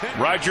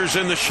Rodgers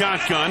in the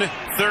shotgun,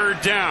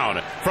 third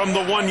down. From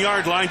the 1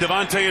 yard line,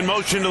 Devontae in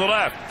motion to the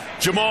left.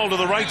 Jamal to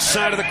the right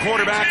side of the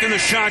quarterback in the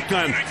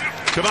shotgun.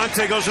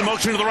 Devontae goes in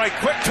motion to the right.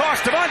 Quick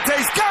toss.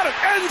 Devontae's got it.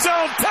 End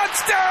zone.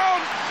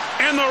 Touchdown.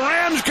 And the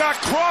Rams got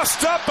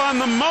crossed up on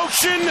the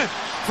motion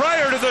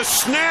prior to the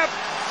snap.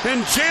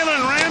 And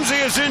Jalen Ramsey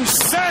is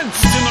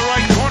incensed in the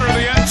right corner of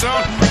the end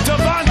zone.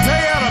 Davante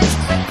Adams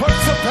puts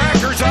the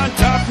Packers on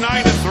top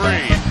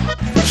 9-3.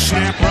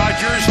 Snap.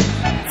 Rodgers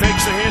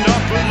fakes the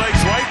handoff.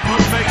 Bootlegs right.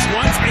 Boot fakes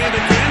once and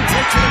again.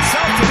 Takes it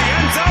himself to the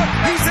end zone.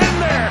 He's in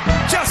there.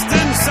 Just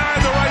inside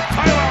the right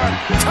pylon.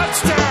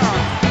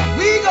 Touchdown.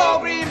 We go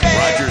Green Bay.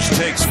 Rodgers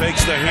fakes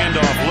the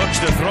handoff. Looks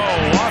to throw.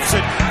 Lofts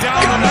it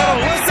down the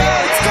middle. Listen,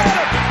 he's got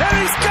it. And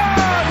he's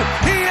gone.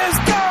 He is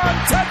gone.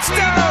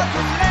 Touchdown.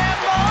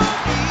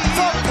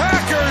 The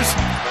Packers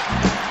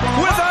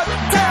with a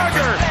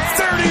dagger.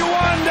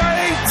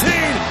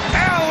 31-18.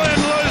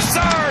 Allen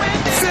Lazard.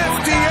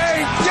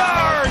 58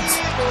 yards.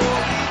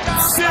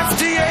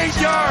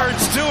 58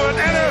 yards to an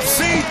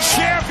NFC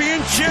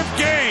championship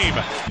game.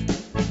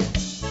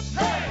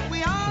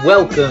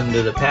 Welcome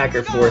to the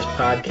Packer Force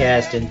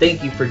podcast, and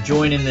thank you for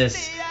joining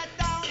this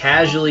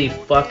casually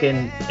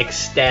fucking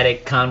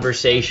ecstatic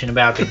conversation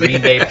about the Green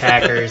Bay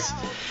Packers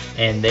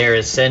and their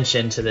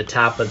ascension to the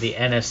top of the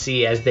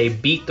NFC as they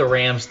beat the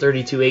Rams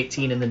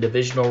 32-18 in the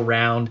divisional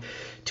round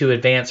to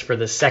advance for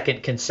the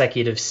second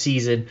consecutive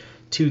season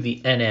to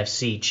the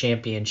NFC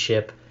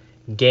championship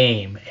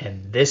game.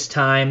 And this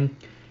time,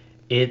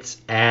 it's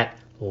at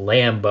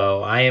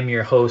Lambeau. I am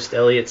your host,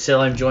 Elliot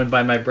Sill. I'm joined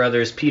by my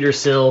brothers, Peter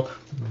Sill,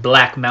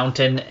 Black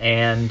Mountain,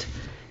 and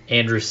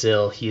Andrew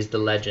Sill. He's the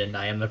legend.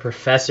 I am the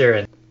professor,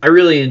 and I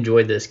really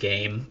enjoyed this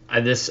game.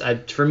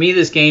 For me,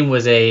 this game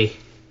was a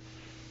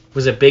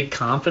big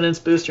confidence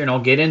booster, and I'll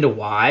get into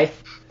why.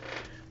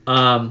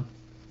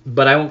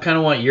 But I kind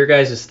of want your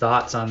guys'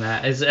 thoughts on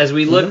that as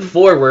we look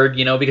forward.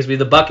 Because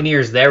the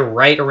Buccaneers, they're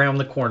right around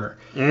the corner.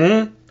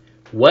 Mm-hmm.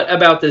 What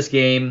about this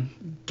game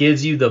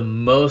gives you the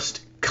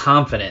most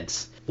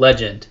confidence?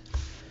 Legend.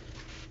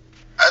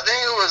 I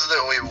think it was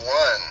that we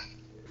won.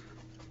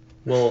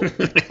 Well,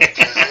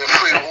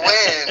 if we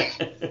win,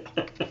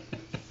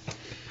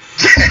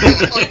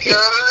 then we go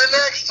to the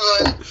next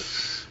one.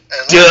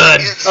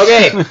 Good.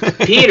 Okay,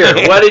 Peter,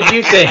 what did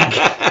you think?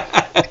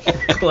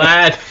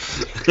 Glad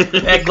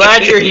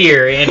you're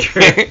here,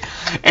 Andrew.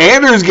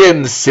 Andrew's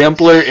getting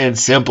simpler and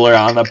simpler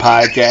on the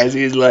podcast.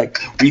 He's like,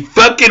 we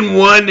fucking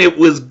won. It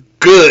was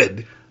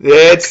good.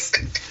 That's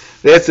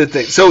the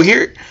thing. So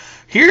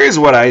here's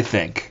what I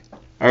think,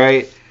 all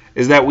right,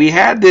 is that we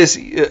had this,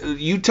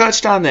 you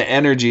touched on the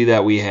energy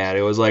that we had.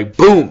 It was like,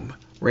 boom,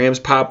 Rams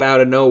pop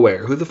out of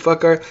nowhere. Who the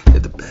fuck are, they're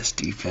the best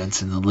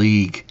defense in the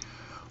league.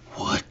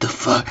 What the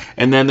fuck?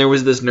 And then there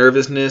was this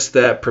nervousness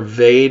that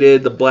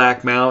pervaded the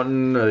Black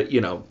Mountain,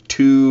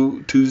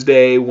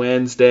 Tuesday,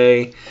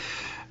 Wednesday.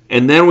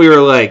 And then we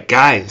were like,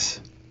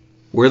 guys,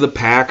 we're the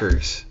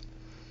Packers.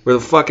 We're the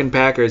fucking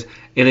Packers.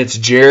 And it's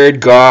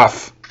Jared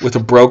Goff with a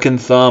broken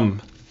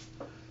thumb.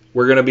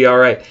 We're going to be all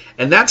right.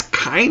 And that's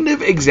kind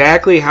of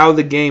exactly how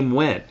the game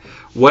went.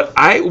 What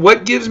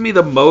gives me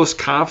the most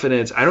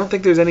confidence, I don't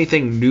think there's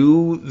anything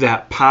new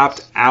that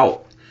popped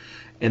out.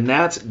 And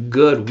that's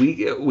good.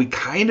 We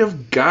kind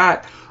of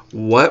got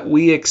what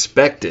we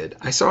expected.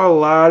 I saw a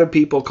lot of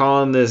people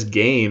calling this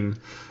game,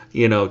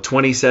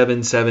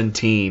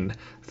 27-17,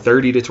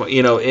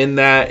 30-20, in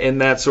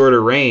that sort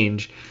of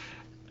range.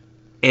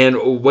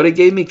 And what it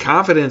gave me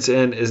confidence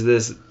in is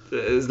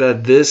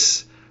that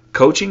this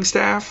coaching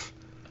staff,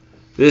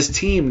 this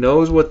team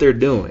knows what they're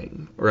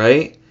doing,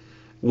 right?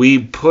 We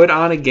put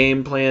on a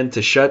game plan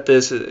to shut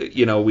this,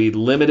 we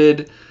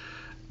limited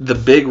the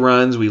big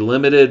runs, we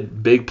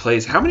limited big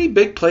plays. How many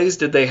big plays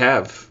did they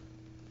have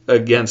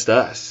against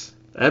us?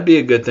 That'd be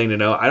a good thing to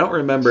know. I don't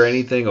remember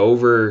anything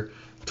over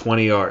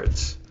 20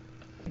 yards.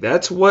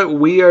 That's what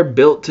we are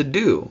built to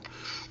do.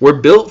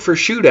 We're built for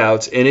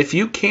shootouts, and if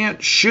you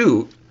can't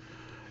shoot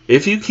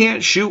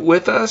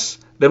with us,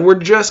 then we're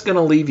just going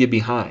to leave you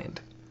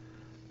behind.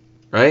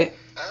 Right?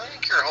 I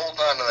think you're holding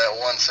on to that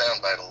one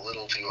soundbite a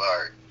little too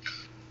hard.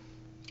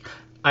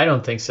 I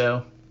don't think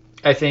so.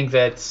 I think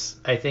that's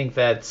I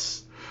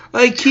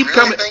keep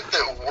coming. Do you really think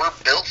that we're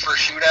built for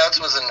shootouts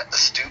was an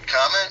astute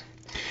comment?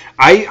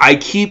 I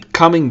keep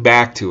coming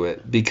back to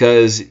it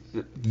because,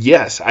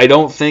 yes, I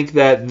don't think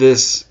that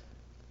this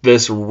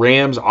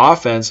Rams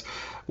offense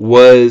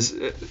was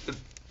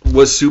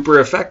super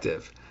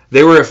effective.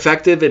 They were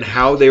effective in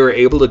how they were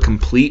able to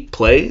complete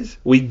plays.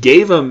 We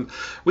gave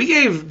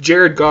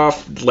Jared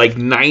Goff like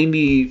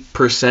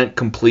 90%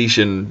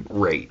 completion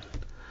rate.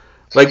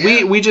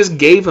 We just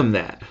gave him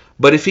that.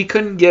 But if he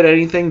couldn't get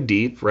anything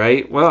deep,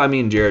 right? Well, I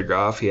mean, Jared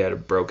Goff, he had a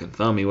broken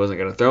thumb. He wasn't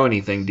going to throw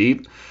anything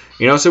deep.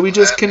 So we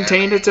just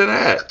contained it to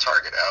that.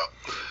 Target out.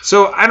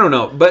 So I don't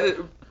know,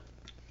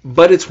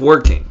 but it's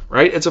working,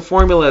 right? It's a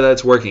formula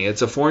that's working.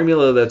 It's a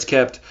formula that's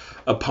kept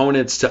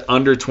opponents to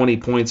under 20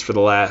 points for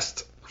the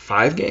last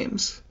 5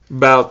 games.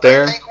 about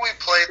there? I think we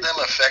played them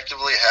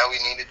effectively how we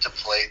needed to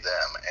play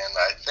them, and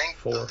I think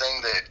the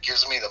thing that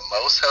gives me the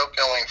most hope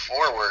going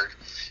forward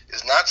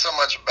is not so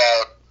much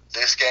about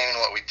this game and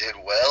what we did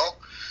well.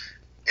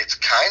 It's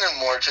kind of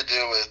more to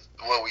do with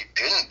what we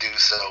didn't do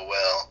so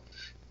well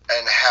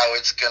and how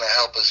it's going to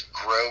help us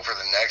grow for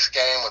the next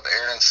game. With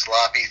Aaron's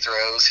sloppy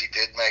throws, he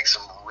did make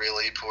some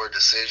really poor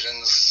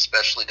decisions,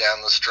 especially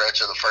down the stretch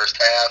of the first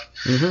half.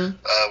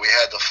 Mm-hmm. We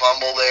had the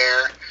fumble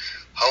there.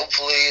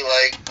 Hopefully,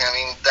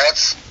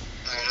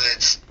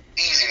 it's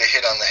easy to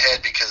hit on the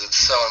head because it's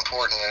so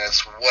important, and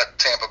it's what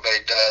Tampa Bay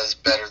does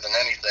better than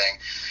anything,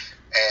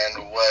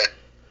 and what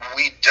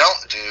we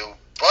don't do,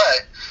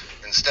 but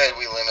instead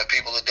we limit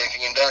people to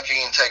dinking and dunking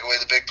and take away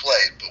the big play,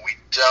 but we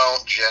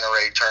don't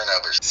generate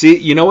turnovers. See,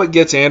 you know what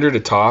gets Andrew to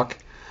talk?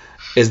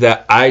 Is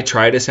that I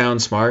try to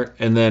sound smart,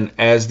 and then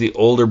as the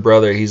older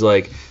brother, he's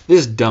like,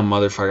 this dumb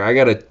motherfucker, I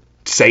gotta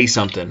say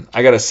something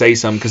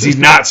because he's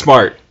not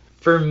smart.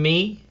 For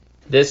me,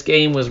 this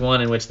game was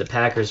one in which the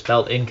Packers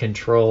felt in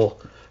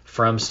control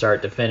from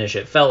start to finish.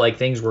 It felt like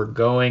things were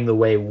going the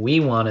way we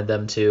wanted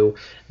them to,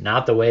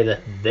 not the way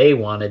that they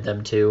wanted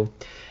them to.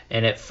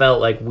 And it felt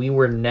like we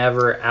were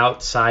never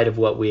outside of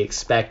what we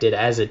expected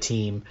as a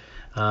team.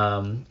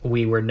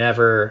 We were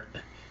never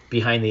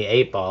behind the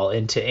eight ball.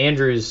 And to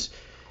Andrew's,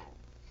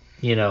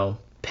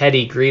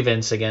 petty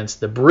grievance against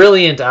the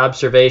brilliant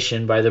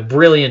observation by the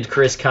brilliant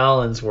Chris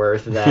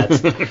Collinsworth that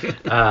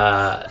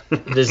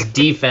this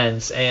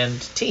defense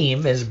and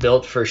team is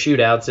built for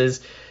shootouts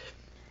is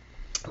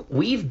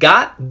we've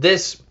got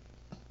this.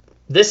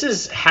 This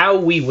is how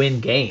we win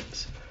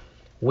games.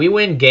 We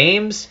win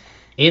games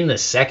in the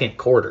second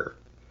quarter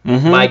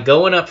by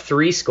going up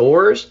 3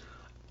 scores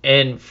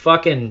and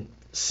fucking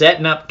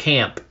setting up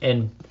camp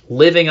and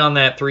living on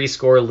that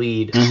 3-score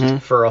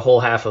lead for a whole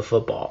half of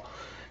football.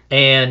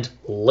 And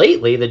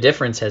lately, the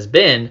difference has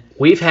been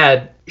we've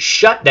had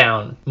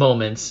shutdown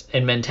moments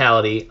and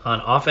mentality on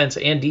offense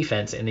and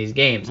defense in these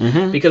games.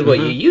 Because what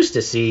you used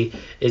to see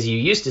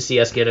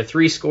us get a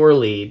 3-score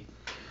lead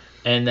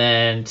and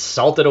then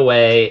salt it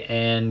away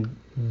and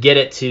get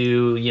it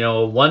to, a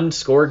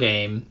 1-score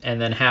game and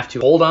then have to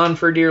hold on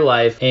for dear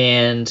life.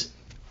 And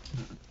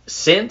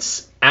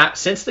since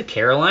the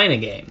Carolina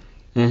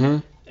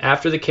game,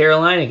 after the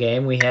Carolina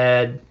game, we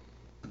had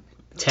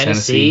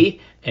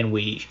Tennessee. And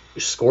we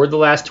scored the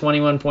last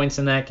 21 points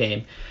in that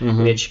game.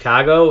 We had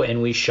Chicago,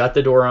 and we shut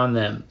the door on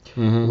them.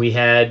 We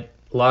had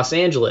Los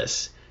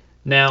Angeles.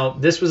 Now,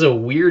 this was a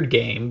weird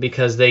game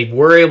because they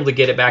were able to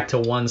get it back to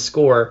 1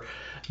 score,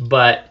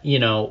 but,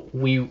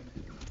 we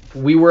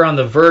were on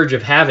the verge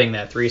of having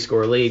that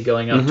 3-score lead,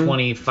 going up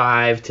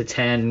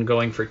 25-10,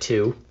 going for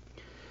 2.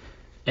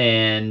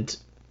 And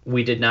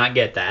we did not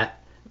get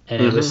that,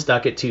 and it was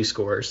stuck at 2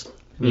 scores.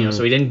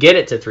 So we didn't get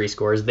it to 3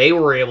 scores. They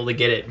were able to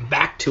get it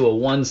back to a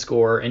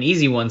 1-score, an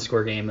easy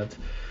 1-score game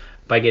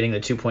by getting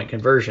the 2-point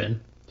conversion.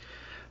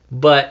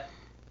 But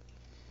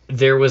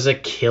there was a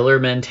killer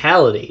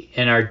mentality,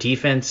 and our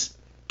defense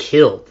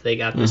killed. They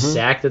got the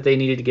sack that they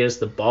needed to get us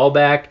the ball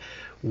back.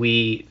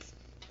 We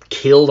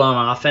killed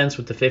on offense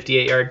with the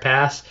 58-yard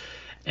pass.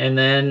 And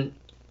then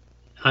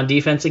on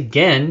defense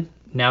again,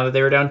 now that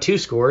they were down 2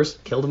 scores,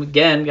 killed them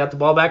again, got the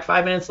ball back,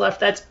 5 minutes left.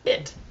 That's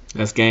it.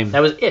 That's game.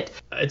 That was it.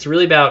 It's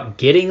really about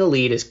getting a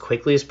lead as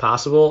quickly as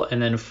possible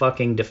and then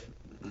fucking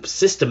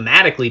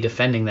systematically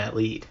defending that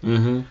lead.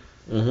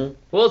 Well,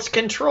 it's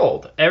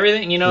controlled.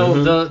 Everything,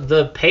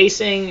 the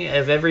pacing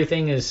of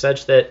everything is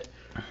such that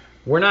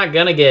we're not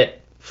going to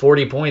get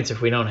 40 points if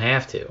we don't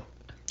have to.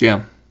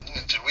 Yeah.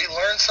 Did we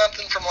learn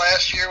something from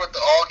last year with the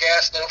all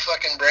gas, no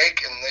fucking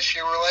break? And this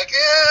year we're like,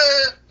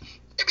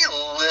 maybe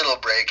a little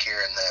break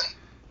here and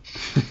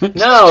then.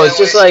 No, it's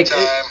just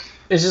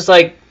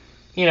like,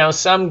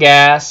 some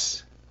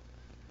gas,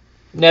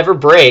 never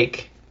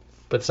break,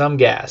 but some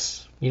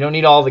gas. You don't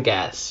need all the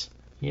gas.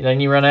 Then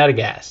you run out of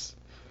gas.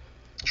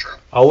 True.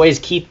 Always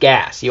keep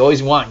gas. You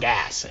always want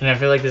gas. And I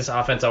feel like this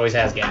offense always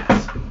has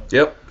gas.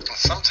 Yep.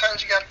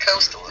 Sometimes you got to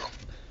coast a little.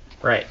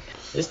 Right.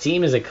 This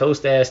team is a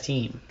coast-ass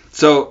team.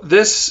 So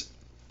this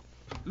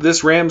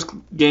Rams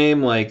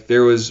game,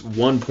 there was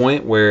one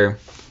point where it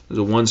was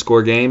a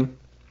 1-score game.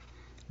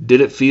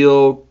 Did it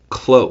feel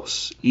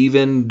close,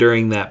 even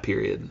during that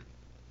period?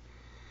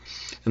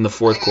 In the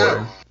fourth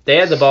quarter. They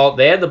had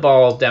the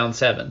ball down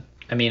 7.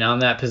 I mean, on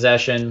that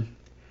possession,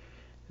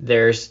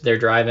 their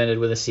drive ended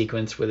with a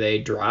sequence with a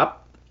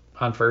drop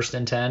on 1st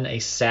and 10, a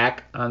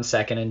sack on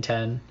 2nd and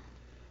 10,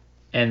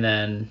 and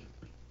then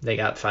they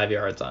got 5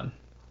 yards on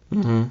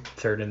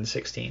 3rd and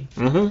 16,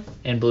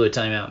 and blew a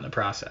timeout in the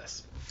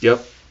process.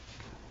 Yep.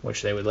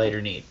 Which they would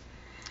later need.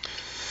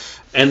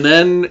 And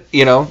then,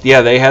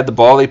 they had the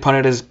ball. They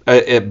punted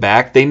it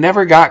back. They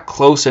never got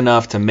close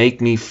enough to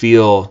make me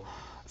feel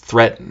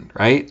threatened,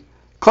 right?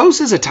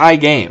 Close is a tie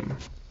game.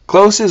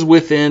 Close is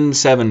within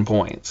 7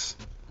 points.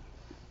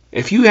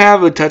 If you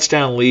have a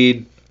touchdown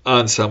lead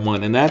on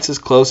someone, and that's as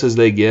close as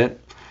they get,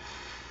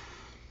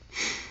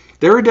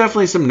 there were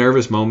definitely some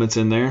nervous moments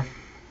in there,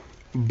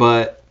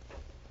 but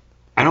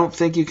I don't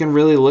think you can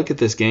really look at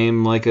this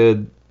game like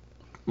a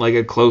like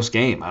a close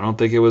game. I don't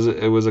think it was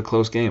a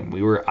close game.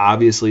 We were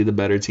obviously the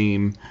better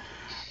team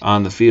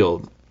on the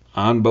field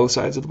on both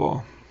sides of the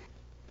ball.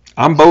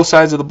 On both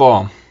sides of the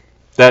ball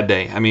that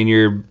day. I mean,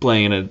 you're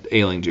playing an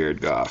ailing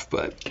Jared Goff,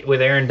 but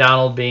with Aaron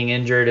Donald being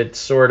injured, it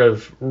sort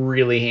of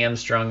really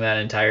hamstrung that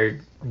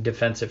entire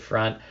defensive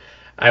front.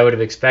 I would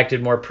have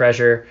expected more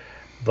pressure,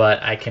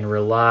 but I can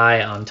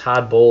rely on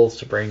Todd Bowles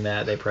to bring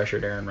that. They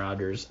pressured Aaron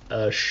Rodgers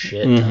a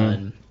shit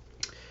ton,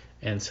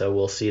 and so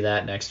we'll see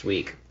that next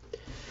week.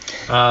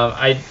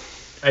 I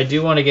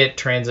do want to get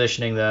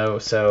transitioning though.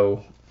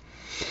 So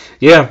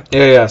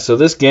yeah. So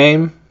this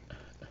game,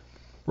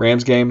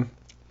 Rams game,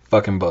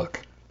 fucking book.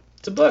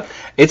 It's a book.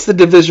 It's the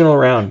divisional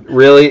round.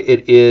 Really,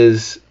 it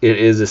is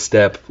a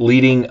step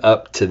leading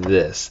up to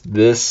this.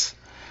 This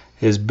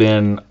has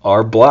been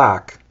our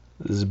block.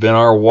 This has been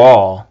our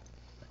wall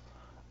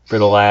for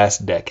the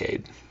last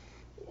decade.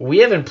 We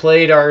haven't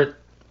played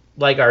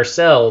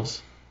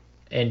ourselves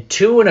in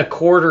 2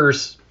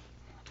 1/4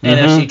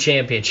 NFC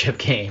Championship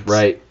games.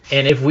 Right.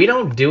 And if we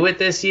don't do it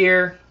this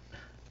year,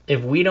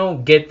 if we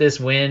don't get this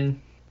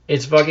win,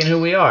 it's fucking who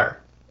we are.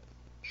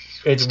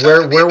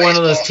 We're one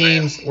of those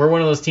teams. We're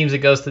one of those teams that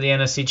goes to the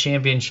NFC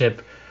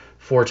Championship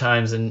 4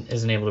 times and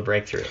isn't able to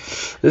break through.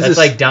 That's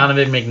like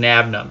Donovan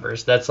McNabb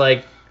numbers. That's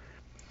like,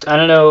 I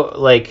don't know,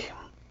 like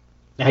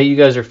how you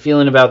guys are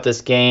feeling about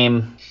this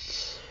game.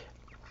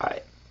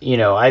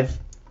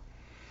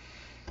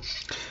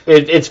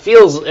 It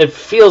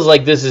feels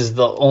like this is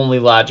the only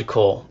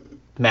logical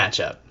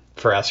matchup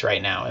for us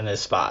right now in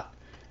this spot.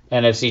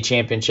 NFC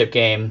Championship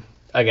game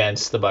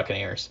against the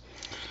Buccaneers.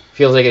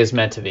 Feels like it's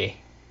meant to be.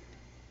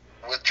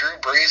 With Drew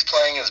Brees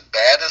playing as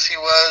bad as he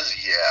was,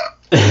 yeah.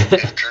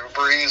 If Drew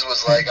Brees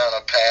was like on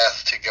a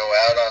path to go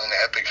out on an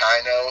epic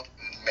high note,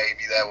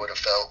 maybe that would have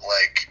felt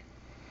like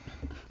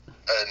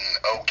an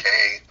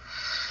okay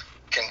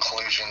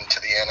conclusion to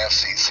the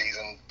NFC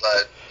season.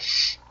 But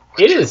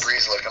with Drew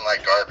Brees looking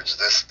like garbage,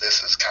 this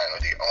is kind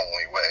of the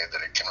only way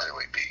that it can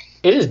really be.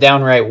 It is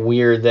downright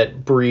weird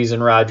that Brees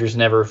and Rodgers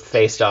never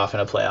faced off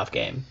in a playoff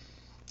game.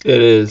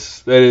 It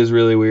is. That is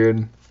really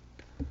weird.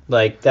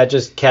 Like, that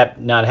just kept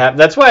not happening.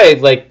 That's why,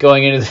 like,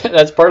 going into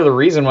that's part of the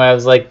reason why I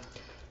was like,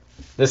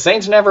 the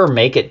Saints never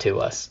make it to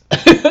us.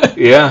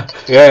 Yeah,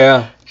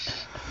 Yeah.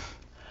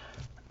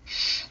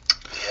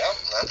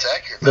 that's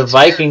accurate. The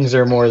Vikings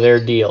are more their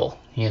deal,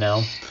 you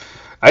know?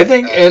 I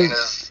think,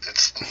 it's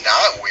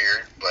not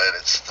weird, but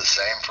it's the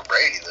same for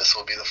Brady. This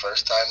will be the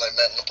first time they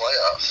met in the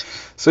playoffs.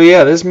 So,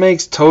 yeah, this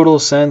makes total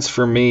sense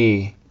for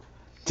me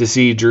to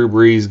see Drew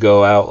Brees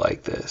go out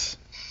like this.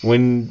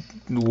 When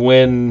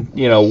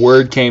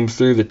word came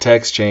through the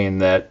text chain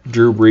that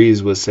Drew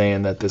Brees was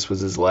saying that this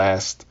was is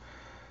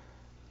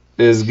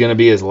going to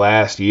be his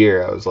last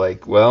year, I was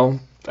like, well,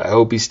 I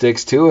hope he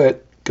sticks to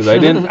it, because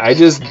I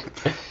just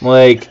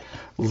like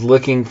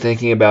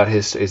thinking about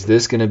is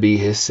this going to be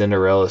his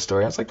Cinderella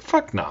story? I was like,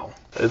 fuck no.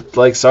 It's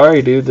like,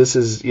 sorry, dude, this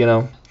is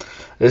how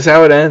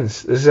it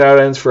ends. This is how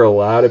it ends for a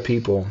lot of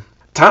people.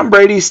 Tom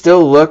Brady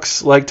still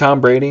looks like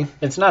Tom Brady.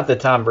 It's not the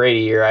Tom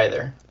Brady year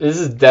either. This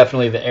is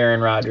definitely the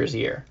Aaron Rodgers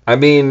year. I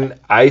mean,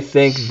 I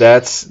think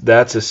that's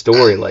a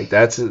story. Like,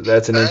 that's an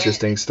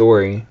interesting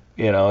story.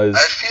 You know, is I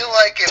feel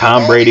like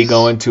Tom Brady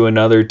going to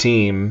another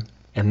team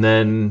and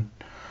then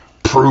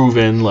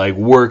proving, like,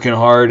 working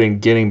hard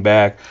and getting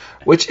back,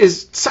 which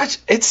is such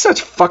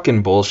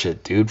fucking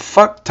bullshit, dude.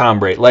 Fuck Tom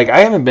Brady. Like,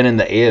 I haven't been in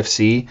the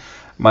AFC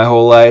my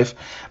whole life,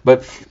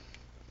 but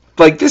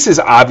like, this is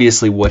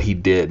obviously what he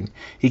did.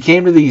 He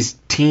came to these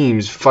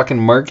teams, fucking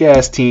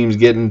mark-ass teams,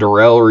 getting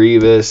Darrelle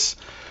Revis,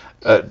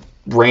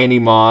 Randy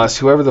Moss,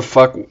 whoever the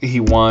fuck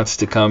he wants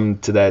to come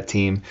to that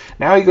team.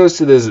 Now he goes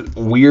to this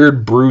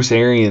weird Bruce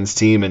Arians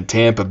team in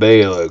Tampa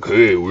Bay, like,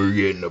 hey, we're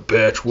getting a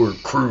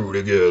patchwork crew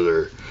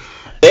together.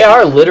 They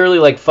are literally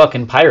like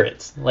fucking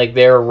pirates. Like,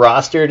 they're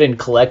rostered and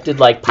collected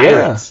like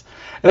pirates.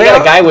 Yeah. They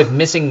got a guy with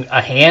missing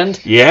a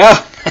hand.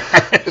 Yeah,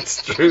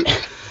 it's true.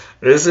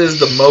 This is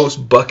the most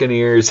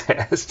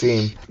Buccaneers-ass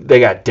team. They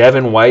got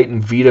Devin White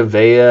and Vita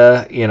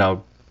Vea,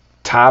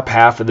 top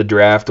half of the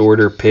draft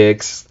order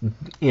picks,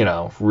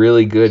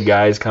 really good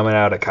guys coming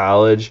out of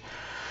college.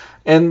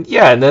 And,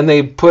 yeah, and then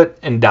they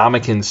put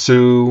Ndamukong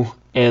Suh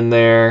in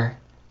there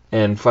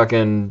and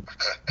fucking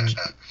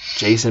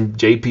Jason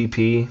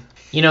JPP.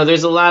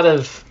 There's a lot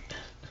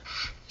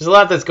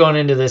that's going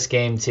into this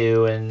game,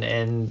 too,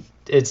 and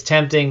it's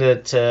tempting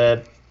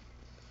to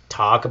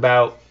talk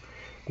about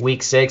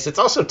Week 6. It's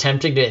also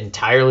tempting to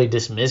entirely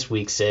dismiss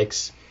Week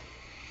 6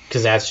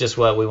 because that's just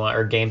what we want,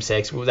 or Game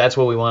 6. That's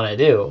what we want to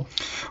do.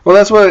 Well,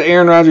 that's what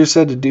Aaron Rodgers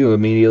said to do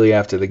immediately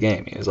after the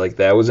game. He was like,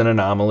 that was an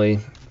anomaly.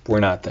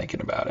 We're not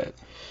thinking about it.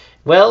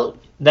 Well,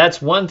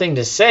 that's one thing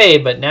to say,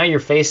 but now you're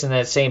facing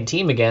that same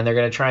team again. They're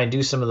going to try and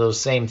do some of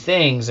those same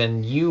things,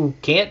 and you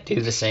can't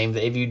do the same.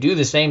 If you do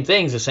the same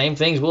things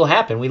will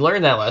happen. We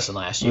learned that lesson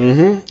last year.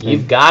 Mm-hmm.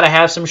 You've got to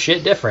have some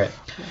shit different.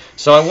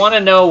 So I want to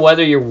know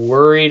whether you're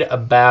worried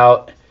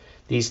about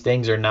these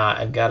things or not.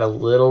 I've got a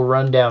little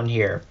rundown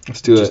here. Let's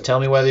do it. Just tell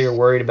me whether you're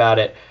worried about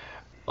it.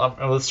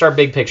 Let's start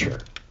big picture.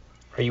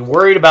 Are you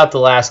worried about the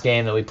last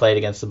game that we played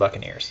against the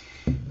Buccaneers?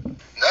 No,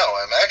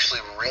 I'm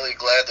actually really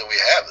glad that we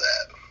have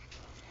that.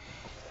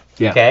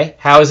 Yeah. Okay.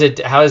 How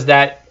is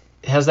that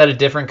a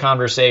different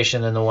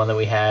conversation than the one that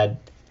we had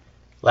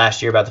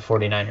last year about the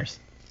 49ers?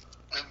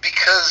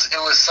 Because it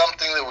was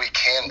something that we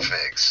can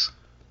fix.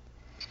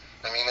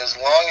 I mean, as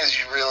long as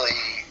you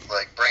really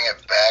bring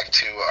it back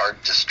to our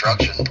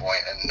destruction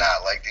point and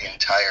not the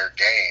entire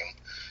game,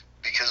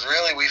 because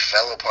really we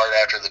fell apart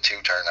after the 2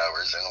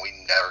 turnovers and we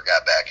never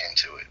got back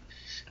into it.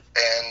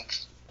 And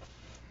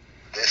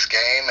this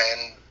game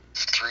and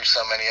through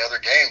so many other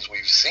games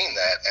we've seen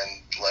that,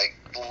 and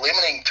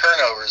limiting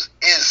turnovers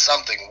is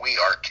something we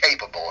are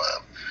capable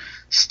of.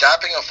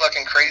 Stopping a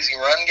fucking crazy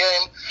run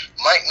game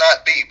might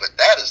not be, but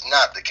that is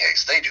not the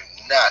case. They do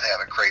not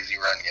have a crazy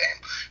run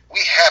game. We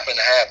happen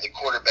to have the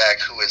quarterback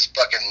who has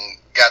fucking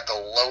got the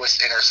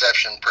lowest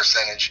interception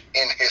percentage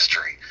in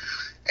history.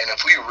 And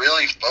if we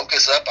really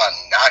focus up on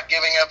not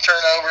giving up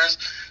turnovers,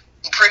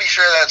 I'm pretty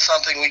sure that's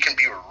something we can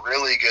be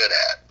really good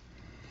at.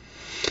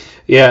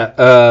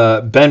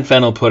 Yeah, Ben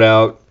Fennell put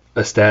out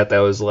a stat that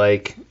was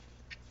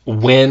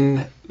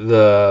when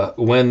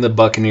the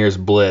Buccaneers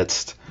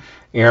blitzed,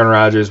 Aaron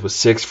Rodgers was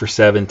 6 for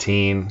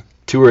 17,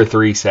 2 or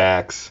 3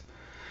 sacks,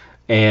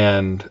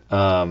 and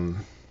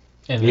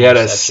he had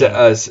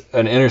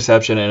an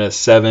interception and a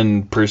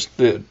 7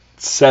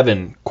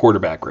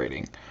 quarterback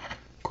rating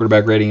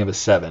of a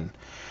 7.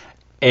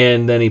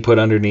 And then he put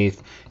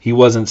underneath, he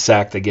wasn't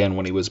sacked again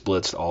when he was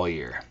blitzed all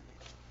year.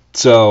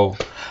 So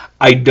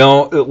I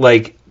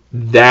don't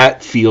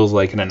that feels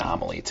like an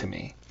anomaly to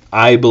me.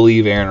 I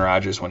believe Aaron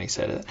Rodgers when he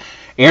said it.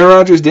 Aaron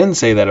Rodgers didn't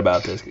say that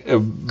about the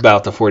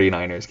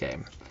 49ers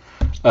game.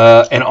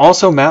 And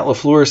also Matt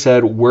LaFleur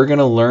said, we're going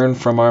to learn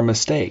from our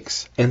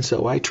mistakes. And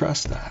so I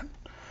trust that.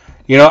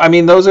 I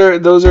mean, those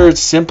are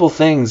simple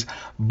things,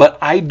 but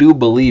I do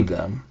believe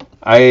them.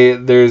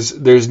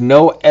 There's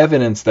no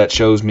evidence that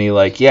shows me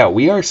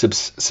we are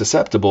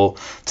susceptible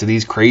to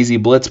these crazy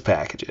blitz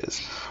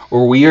packages,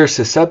 or we are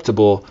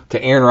susceptible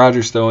to Aaron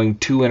Rodgers throwing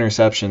 2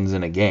 interceptions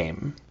in a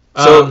game.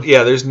 So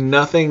there's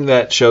nothing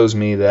that shows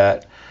me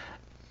that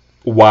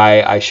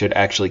why I should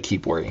actually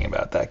keep worrying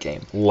about that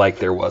game like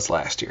there was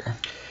last year.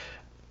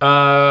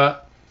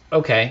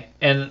 Okay,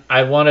 and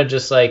I want to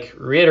just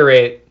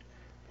reiterate.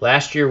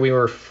 Last year we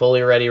were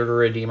fully ready to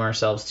redeem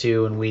ourselves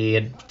too, and we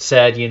had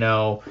said,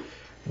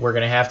 we're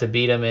going to have to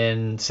beat them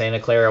in Santa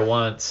Clara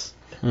once.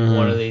 Mm-hmm.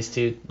 One of these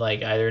two,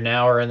 either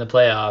now or in the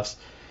playoffs.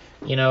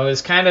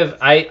 It's kind of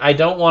I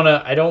don't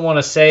want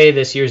to say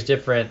this year's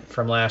different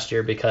from last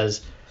year,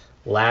 because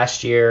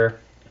last year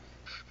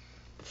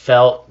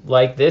felt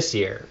like this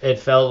year. It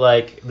felt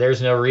like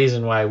there's no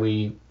reason why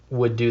we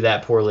would do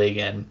that poorly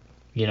again.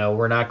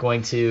 We're not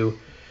going to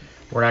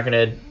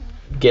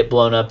get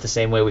blown up the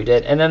same way we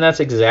did. And then that's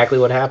exactly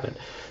what happened.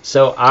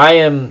 So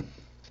I'm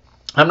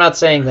not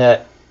saying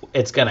that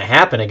it's going to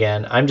happen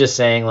again. I'm just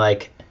saying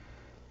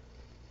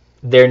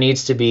there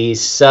needs to be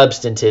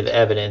substantive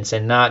evidence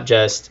and not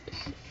just,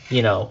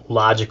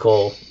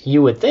 logical.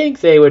 You would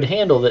think they would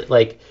handle it.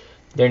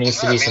 There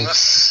needs to be some. The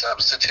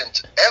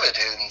substantive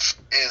evidence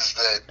is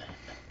that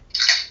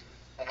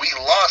we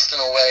lost in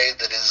a way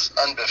that is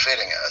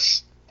unbefitting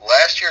us.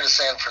 Last year to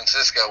San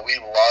Francisco, we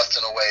lost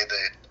in a way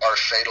that our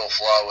fatal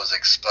flaw was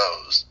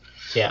exposed.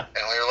 Yeah.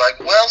 And we were like,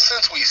 well,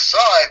 since we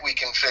saw it, we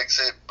can fix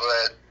it,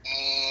 but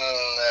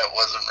that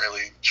wasn't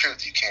really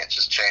truth. You can't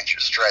just change your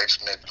stripes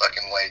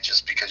mid-fucking way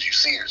just because you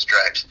see your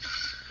stripes.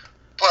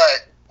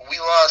 But we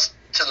lost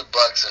to the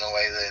Bucs in a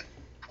way that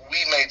we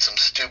made some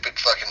stupid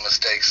fucking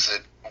mistakes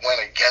that went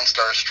against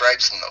our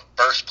stripes in the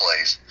first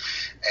place.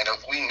 And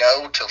if we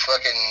know to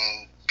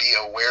fucking be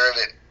aware of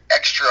it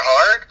extra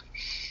hard,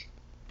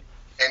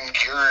 and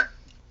you're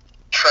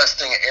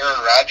trusting Aaron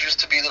Rodgers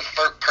to be the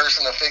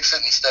person to fix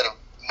it instead of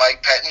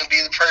Mike Pettin to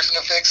be the person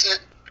to fix it,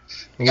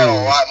 you got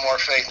a lot more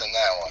faith in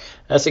that one.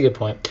 That's a good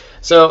point.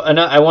 So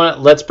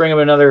let's bring up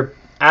another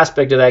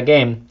aspect of that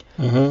game.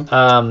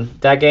 Mm-hmm.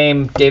 That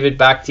game, David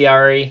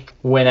Bakhtiari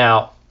went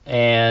out,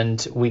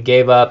 and we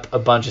gave up a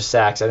bunch of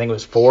sacks. I think it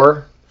was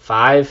 4,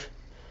 5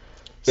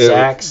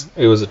 sacks.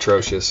 It was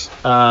atrocious.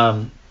 They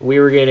were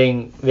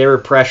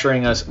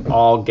pressuring us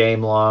all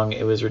game long.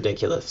 It was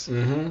ridiculous.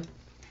 Mm-hmm.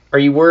 Are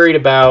you worried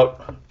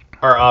about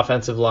our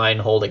offensive line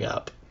holding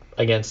up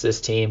against this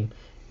team,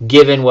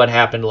 given what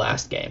happened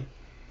last game,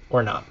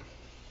 or not?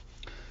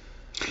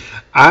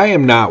 I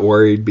am not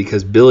worried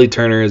because Billy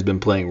Turner has been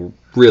playing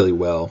really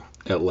well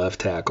at left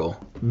tackle.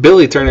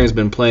 Billy Turner has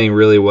been playing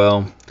really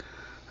well.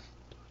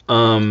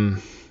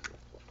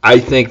 I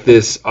think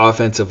this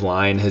offensive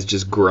line has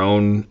just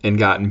grown and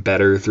gotten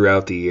better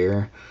throughout the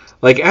year.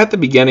 At the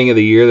beginning of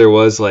the year, there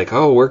was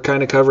we're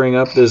kind of covering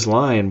up this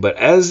line. But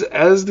as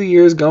the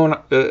years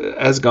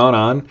has gone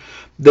on,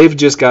 they've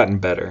just gotten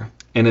better,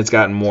 and it's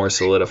gotten more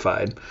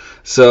solidified.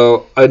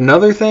 So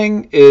another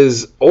thing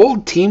is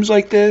old teams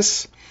like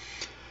this,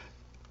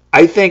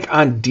 I think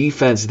on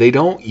defense, they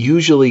don't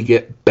usually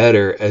get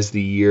better as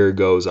the year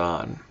goes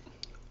on.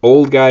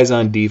 Old guys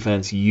on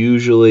defense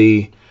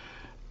usually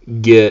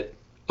get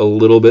a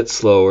little bit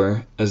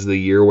slower as the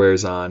year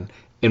wears on.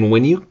 And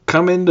when you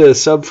come into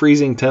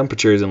sub-freezing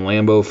temperatures in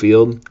Lambeau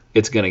Field,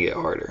 it's going to get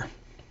harder.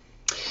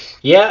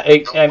 Yeah,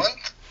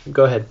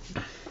 go ahead.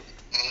 The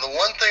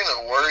one thing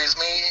that worries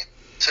me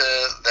to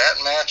that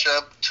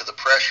matchup, to the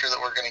pressure that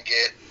we're going to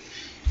get,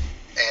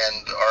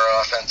 and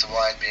our offensive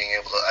line being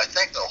able to, I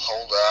think they'll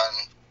hold on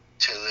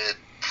to it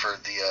for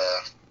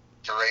the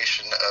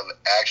duration of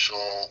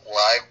actual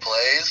live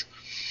plays.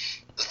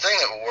 The thing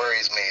that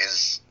worries me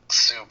is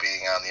Sue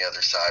being on the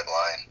other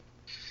sideline.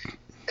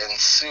 And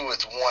Sue,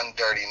 with one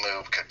dirty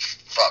move, could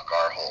fuck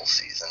our whole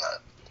season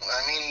up.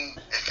 I mean,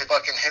 if it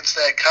fucking hits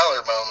that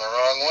collarbone the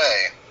wrong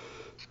way,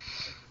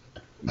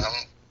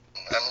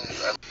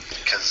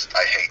 because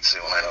I hate Sue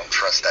and I don't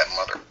trust that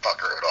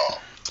motherfucker at all.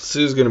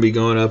 Sue's going to be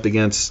going up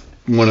against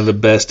one of the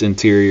best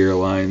interior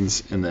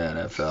lines in the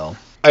NFL.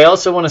 I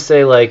also want to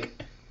say,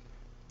 like,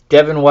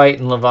 Devin White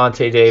and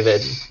Levante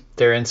David,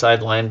 their inside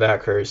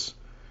linebackers,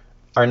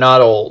 are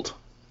not old.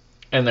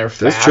 And they're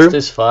fast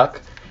as fuck.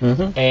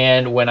 Mm-hmm.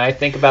 And when I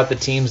think about the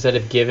teams that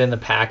have given the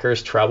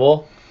Packers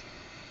trouble,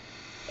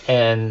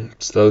 and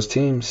it's those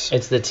teams.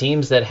 It's the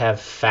teams that have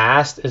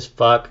fast as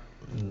fuck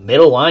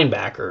middle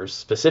linebackers.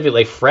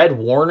 Specifically, Fred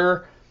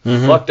Warner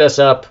fucked us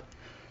up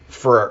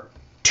for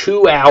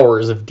 2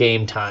 hours of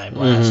game time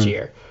last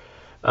year.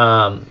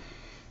 And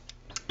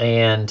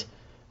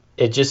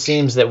it just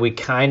seems that we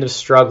kind of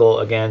struggle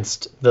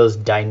against those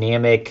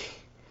dynamic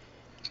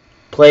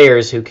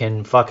players who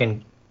can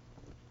fucking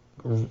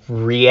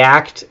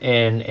react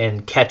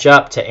and catch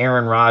up to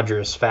Aaron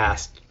Rodgers'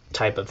 fast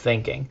type of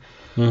thinking.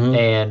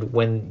 And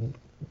when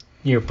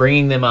you're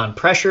bringing them on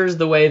pressures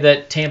the way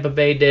that Tampa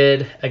Bay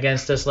did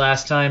against us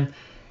last time,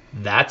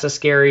 that's a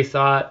scary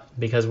thought,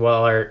 because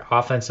while our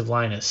offensive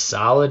line is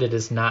solid, it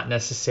is not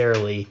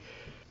necessarily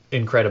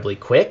incredibly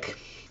quick.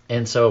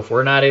 And so if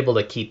we're not able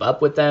to keep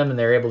up with them and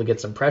they're able to get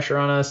some pressure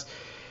on us,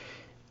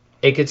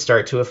 it could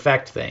start to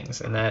affect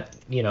things. And that,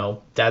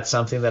 that's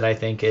something that I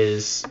think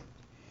is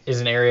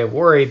an area of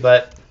worry.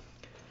 But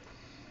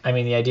I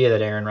mean, the idea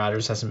that Aaron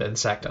Rodgers hasn't been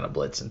sacked on a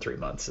blitz in 3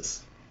 months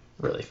is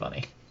really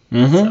funny.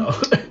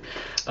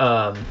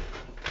 So,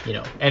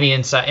 any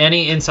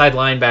inside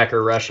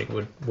linebacker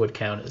rushing would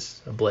count as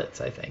a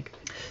blitz, I think.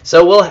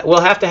 So we'll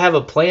have to have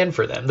a plan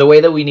for them, the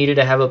way that we needed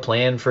to have a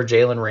plan for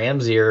Jalen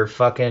Ramsey, or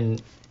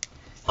fucking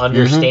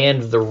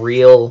understand the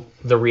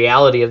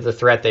reality of the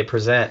threat they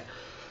present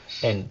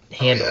and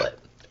handle it.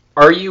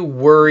 Are you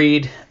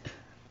worried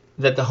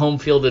that the home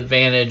field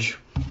advantage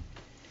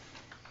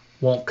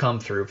won't come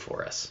through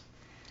for us?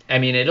 I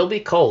mean, it'll be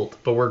cold,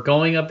 but we're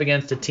going up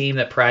against a team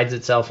that prides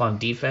itself on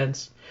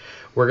defense.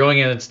 We're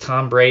going against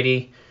Tom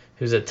Brady,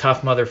 who's a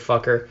tough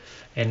motherfucker,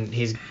 and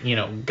he's,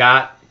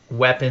 got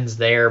weapons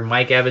there.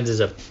 Mike Evans is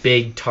a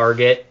big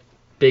target.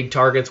 Big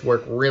targets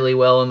work really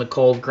well in the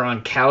cold.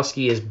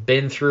 Gronkowski has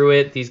been through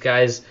it. These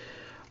guys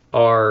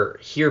are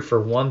here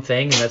for one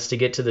thing, and that's to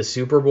get to the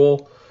Super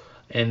Bowl,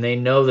 and they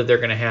know that they're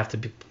going to have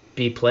to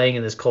be playing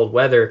in this cold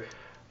weather.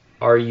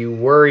 Are you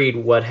worried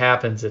what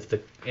happens if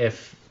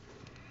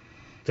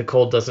the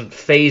cold doesn't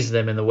phase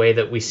them in the way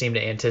that we seem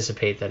to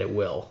anticipate that it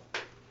will?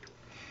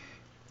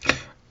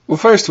 Well,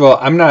 first of all,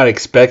 I'm not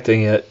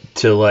expecting it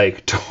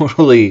to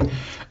totally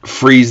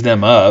freeze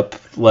them up.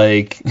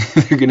 They're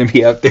going to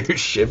be out there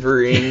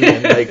shivering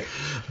and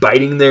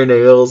biting their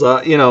nails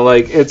off.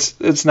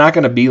 It's not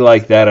going to be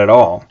like that at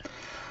all.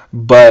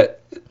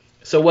 But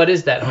so what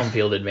is that home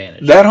field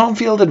advantage? That home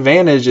field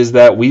advantage is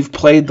that we've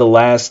played the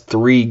last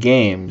 3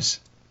 games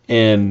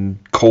in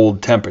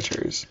cold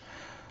temperatures.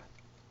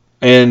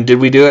 And did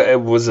we do it?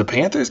 Was the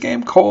Panthers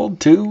game cold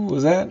too?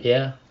 Was that?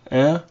 Yeah.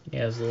 Yeah?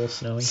 Yeah, it was a little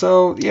snowy.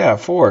 So,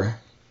 4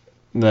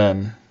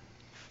 then.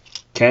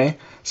 Okay?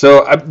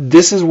 So,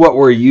 this is what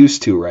we're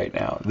used to right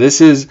now.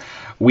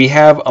 We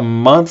have a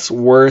month's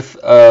worth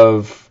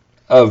of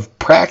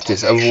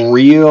practice, of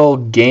real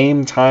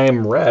game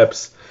time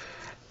reps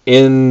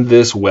in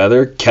this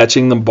weather,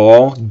 catching the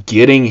ball,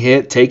 getting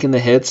hit, taking the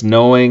hits,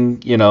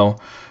 knowing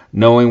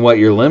what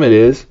your limit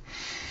is.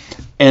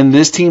 And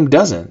this team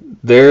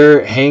doesn't.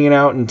 They're hanging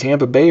out in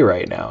Tampa Bay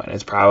right now, and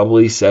it's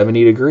probably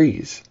 70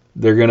 degrees.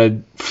 They're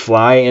gonna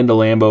fly into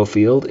Lambeau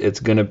Field.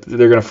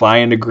 They're gonna fly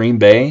into Green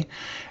Bay.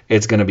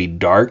 It's gonna be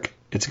dark.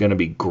 It's gonna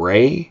be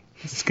gray.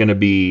 It's gonna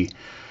be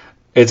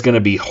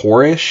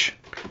hoarish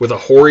with a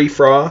hoary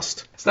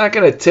frost. It's not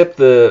gonna tip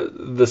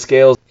the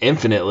scales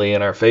infinitely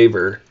in our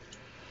favor,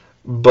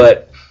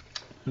 but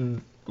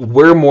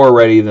we're more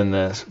ready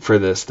for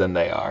this than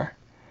they are.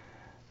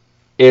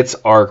 It's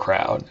our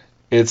crowd.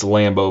 It's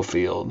Lambeau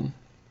Field.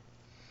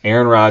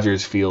 Aaron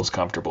Rodgers feels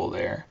comfortable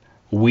there.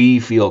 We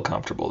feel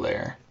comfortable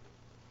there.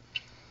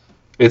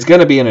 It's going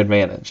to be an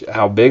advantage.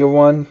 How big of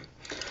one?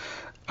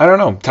 I don't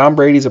know. Tom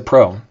Brady's a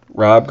pro.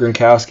 Rob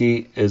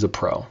Gronkowski is a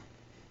pro.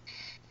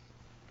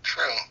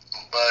 True,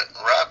 but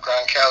Rob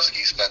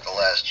Gronkowski spent the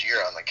last year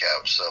on the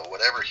couch, so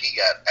whatever he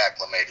got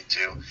acclimated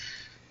to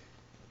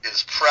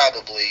is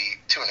probably,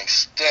 to an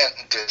extent,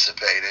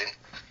 dissipated,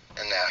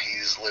 and now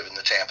he's living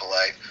the Tampa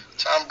life.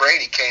 Tom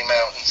Brady came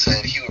out and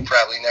said he would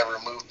probably never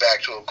move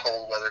back to a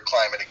cold weather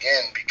climate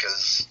again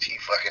because he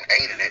fucking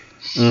hated it.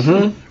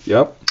 Mm-hmm.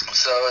 Yep.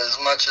 So as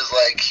much as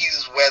like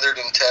he's weathered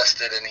and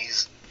tested and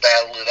he's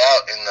battled it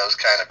out in those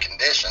kind of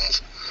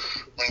conditions,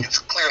 like it's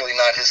clearly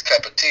not his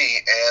cup of tea.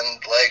 And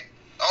like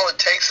all it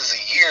takes is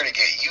a year to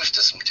get used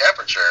to some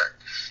temperature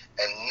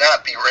and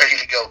not be ready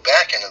to go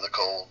back into the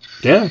cold.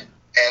 Yeah.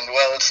 And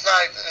well, it's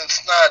not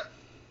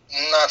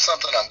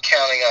something I'm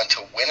counting on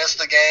to win us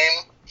the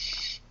game.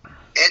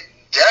 It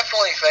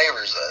definitely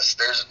favors us.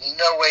 There's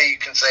no way you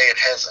can say it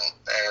hasn't,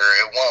 or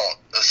it won't.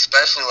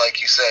 Especially,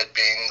 like you said,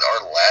 being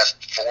our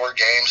last 4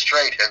 games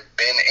straight have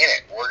been in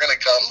it. We're going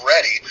to come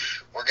ready.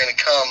 We're going to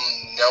come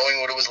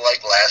knowing what it was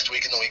like last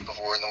week and the week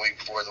before and the week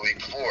before and the week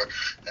before.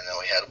 And then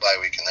we had a bye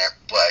week in there.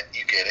 But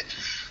you get it.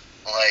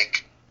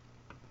 Like,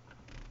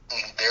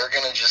 they're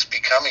going to just be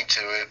coming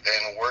to it,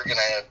 and we're going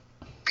to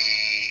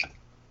be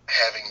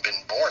having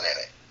been born in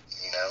it.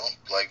 You know?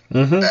 Like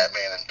Batman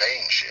and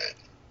Bane shit.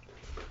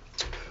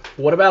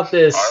 What about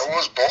this? I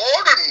was born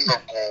in the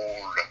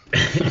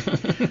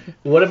gold.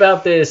 What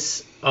about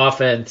this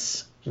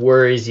offense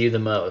worries you the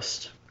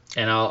most?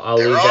 And I'll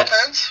leave that.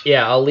 Offense?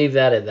 Yeah, I'll leave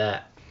that at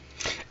that.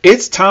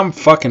 It's Tom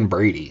fucking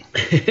Brady.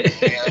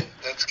 Yeah,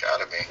 that's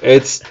gotta be.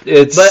 It's.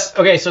 But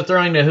okay, so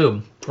throwing to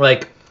whom?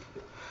 Like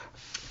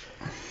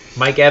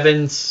Mike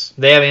Evans?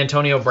 They have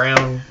Antonio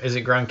Brown. Is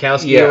it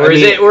Gronkowski? Yeah,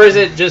 or is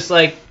it just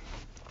like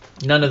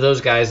none of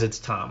those guys? It's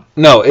Tom.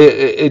 No,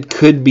 it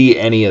could be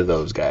any of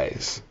those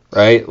guys.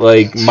 Right,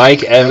 like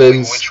Mike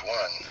Evans. Which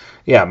one?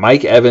 Yeah,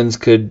 Mike Evans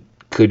could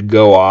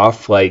go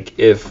off. Like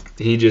if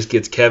he just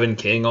gets Kevin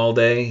King all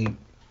day, he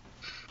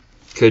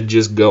could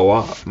just go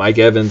off. Mike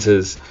Evans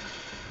has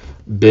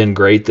been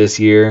great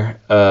this year.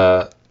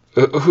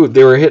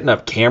 They were hitting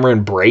up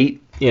Cameron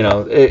Brate. You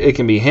know, it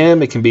can be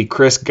him. It can be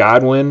Chris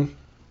Godwin.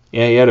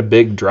 Yeah, he had a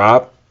big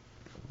drop,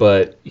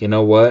 but you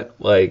know what?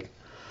 Like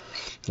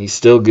he's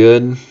still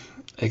good.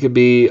 It could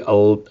be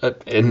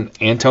and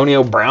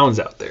Antonio Brown's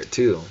out there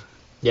too.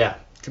 Yeah.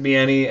 Could be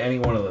any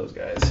one of those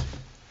guys.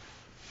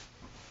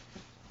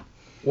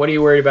 What are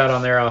you worried about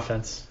on their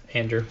offense,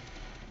 Andrew?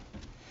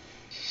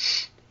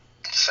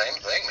 Same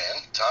thing,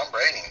 man. Tom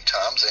Brady.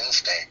 Tom's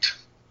instinct.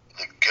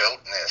 The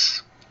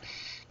goatness.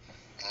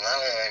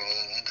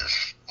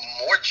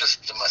 More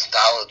just the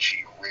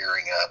mythology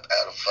rearing up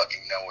out of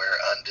fucking nowhere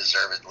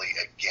undeservedly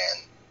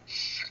again.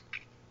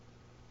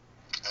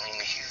 I mean,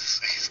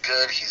 he's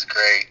good. He's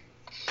great.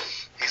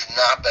 He's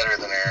not better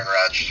than Aaron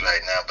Rodgers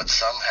right now, but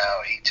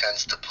somehow he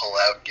tends to pull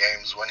out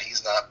games when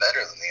he's not better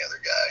than the other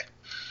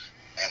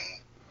guy.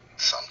 And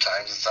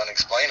sometimes it's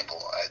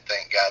unexplainable. I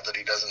thank God that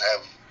he doesn't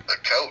have a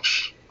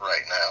coach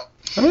right now.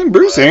 I mean,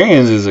 Bruce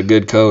Arians is a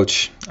good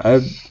coach.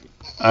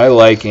 I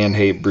like and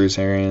hate Bruce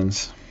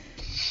Arians.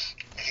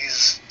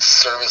 He's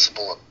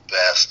serviceable at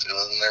best.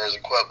 And there was a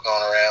quote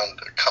going around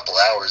a couple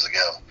hours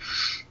ago.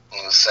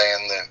 It was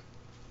saying that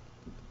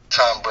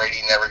Tom Brady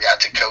never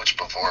got to coach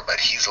before, but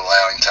he's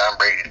allowing Tom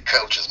Brady to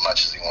coach as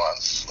much as he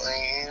wants.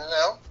 You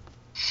know,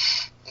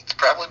 it's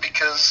probably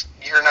because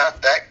you're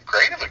not that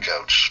great of a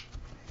coach.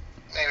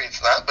 Maybe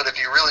it's not, but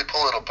if you really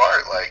pull it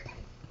apart, like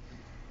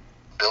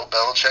Bill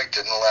Belichick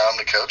didn't allow him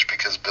to coach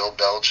because Bill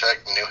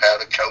Belichick knew how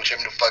to coach him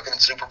to fucking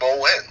Super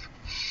Bowl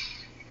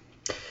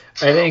win.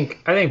 So, I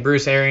think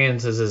Bruce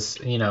Arians is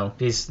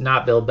he's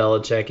not Bill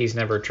Belichick. He's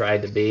never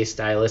tried to be.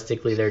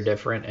 Stylistically, they're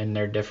different, and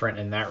they're different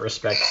in that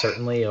respect,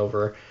 certainly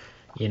over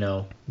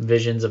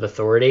visions of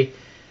authority.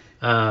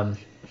 I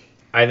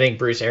think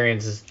Bruce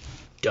Arians has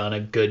done a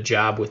good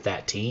job with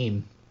that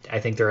team. I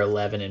think they're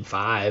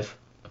 11-5,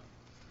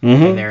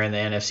 and they're in the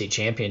NFC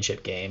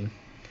Championship game.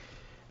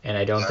 And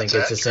I don't think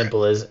it's as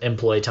simple as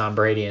employ Tom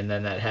Brady and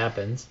then that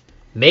happens.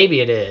 Maybe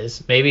it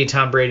is. Maybe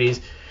Tom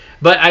Brady's.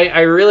 But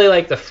I really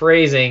like the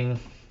phrasing.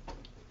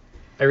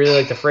 I really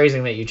like the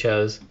phrasing that you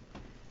chose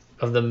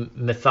of the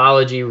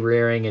mythology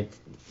rearing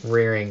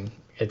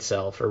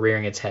itself or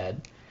rearing its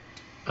head.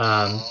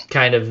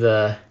 Kind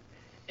of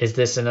is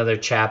this another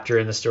chapter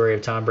in the story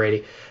of Tom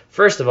Brady?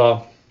 First of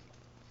all,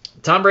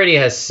 Tom Brady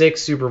has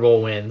 6 Super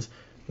Bowl wins,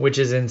 which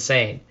is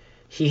insane.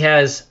 He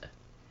has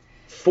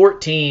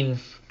 14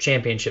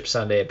 Championship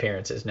Sunday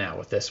appearances now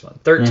with this one.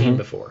 13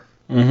 before.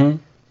 Mm-hmm.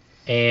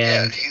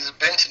 And he's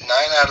been to 9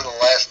 out of the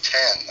last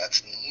 10.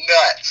 That's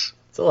nuts.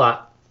 It's a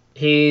lot.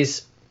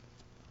 He's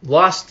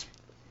lost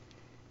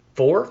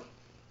 4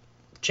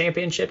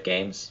 championship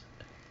games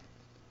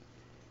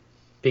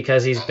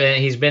because he's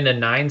been to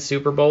 9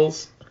 Super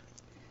Bowls.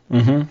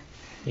 Mm-hmm.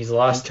 He's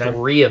lost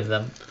 3 of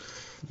them.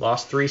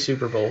 Lost 3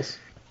 Super Bowls.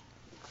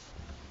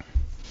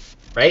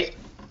 Right?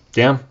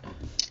 Yeah.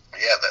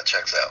 Yeah, that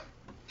checks out.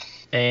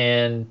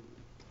 And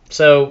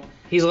so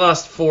he's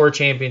lost 4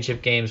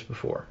 championship games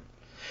before.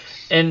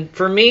 And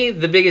for me,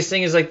 the biggest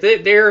thing is like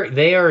they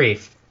are a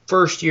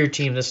first-year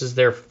team. This is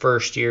their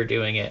first year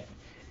doing it.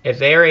 If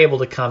they are able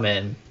to come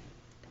in,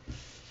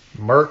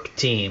 murk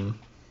team,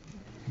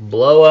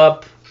 blow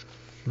up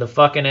the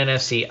fucking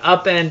NFC,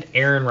 upend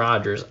Aaron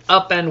Rodgers,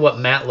 upend what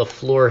Matt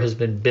LaFleur has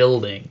been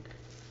building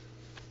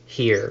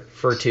here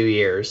for 2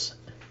 years,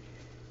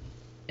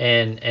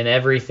 and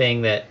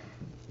everything that,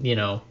 you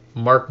know,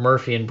 Mark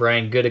Murphy and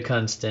Brian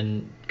Gutekunst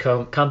and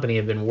company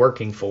have been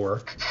working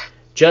for,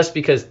 just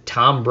because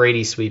Tom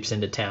Brady sweeps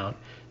into town.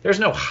 There's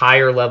no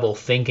higher level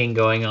thinking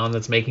going on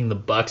that's making the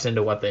Bucs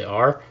into what they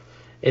are.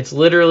 It's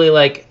literally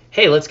like,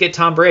 hey, let's get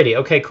Tom Brady.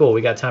 Okay, cool,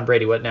 we got Tom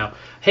Brady. What now?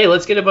 Hey,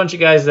 let's get a bunch of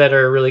guys that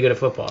are really good at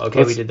football.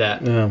 Okay, we did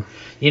that. Yeah.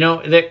 You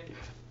know,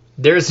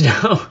 there's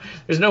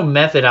no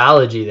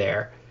methodology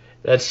there.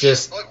 That's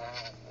just... Look,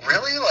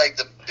 really, like,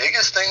 the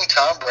biggest thing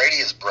Tom Brady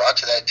has brought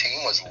to that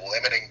team was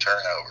limiting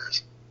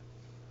turnovers.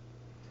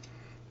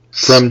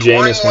 From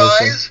Jameis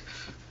Winston.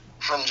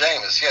 From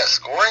Jameis, yes.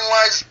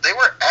 Scoring-wise, they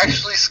were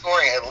actually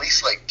scoring at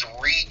least, like,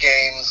 3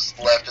 games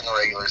left in the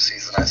regular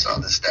season. I saw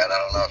this stat. I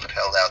don't know if it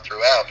held out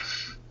throughout.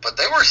 But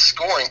they were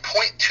scoring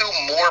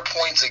 0.2 more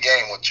points a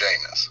game with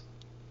Jameis.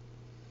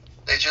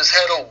 They just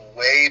had a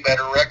way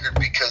better record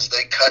because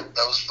they cut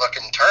those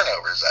fucking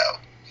turnovers out.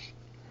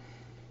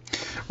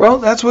 Well,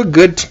 that's what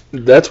good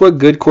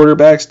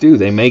quarterbacks do.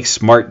 They make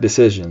smart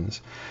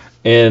decisions.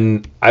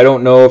 And I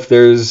don't know if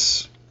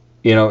there's,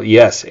 you know,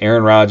 yes,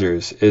 Aaron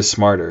Rodgers is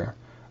smarter.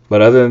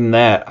 But other than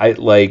that,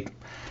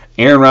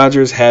 Aaron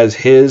Rodgers has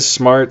his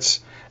smarts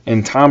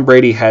and Tom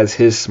Brady has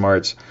his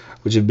smarts,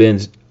 which have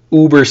been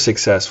uber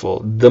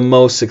successful, the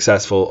most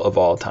successful of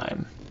all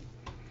time.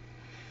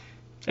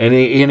 And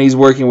he's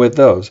working with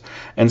those.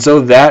 And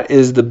so that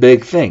is the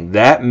big thing.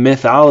 That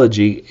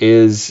mythology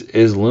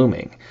is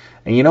looming.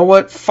 And you know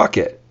what? Fuck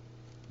it.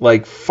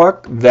 Like,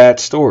 fuck that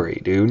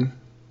story, dude.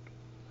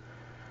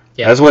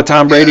 Yeah. That's what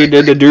Tom Brady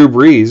did to Drew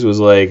Brees, was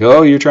like,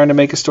 oh, you're trying to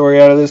make a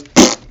story out of this?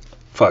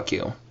 Fuck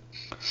you.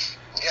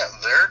 Yeah,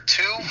 there are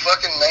 2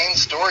 fucking main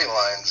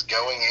storylines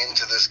going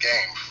into this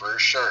game, for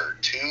sure.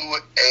 2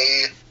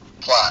 A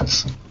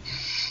plots.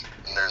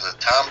 And there's a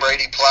Tom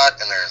Brady plot,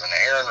 and there's an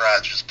Aaron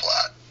Rodgers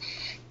plot.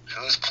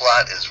 Whose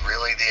plot is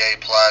really the A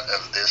plot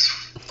of this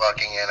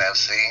fucking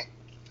NFC?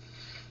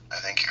 I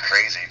think you're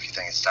crazy if you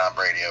think it's Tom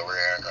Brady over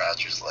Aaron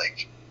Rodgers.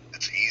 Like,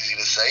 it's easy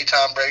to say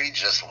Tom Brady,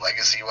 just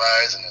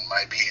legacy-wise, and it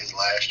might be his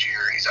last year.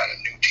 He's on a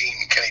new team.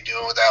 Can he do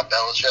it without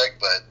Belichick?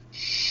 But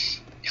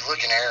you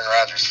look in Aaron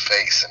Rodgers'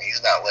 face, and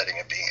he's not letting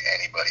it be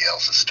anybody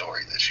else's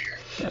story this year.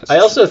 I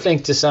also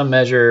think, to some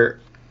measure,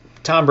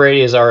 Tom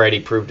Brady has already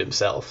proved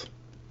himself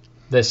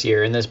this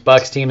year, and this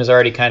Bucs team has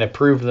already kind of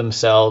proved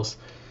themselves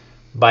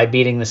by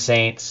beating the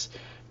Saints,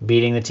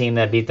 beating the team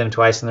that beat them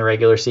twice in the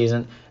regular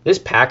season. This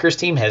Packers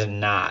team has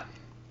not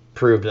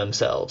proved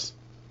themselves.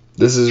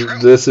 This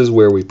is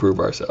where we prove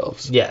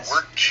ourselves. Yes.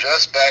 We're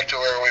just back to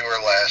where we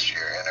were last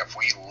year, and if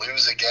we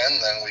lose again,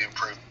 then we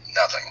prove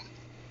nothing.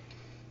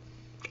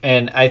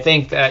 And I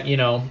think that, you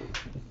know,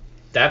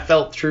 that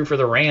felt true for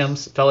the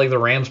Rams. It felt like the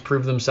Rams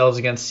proved themselves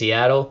against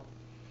Seattle.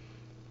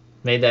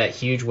 Made that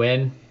huge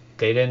win.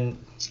 They didn't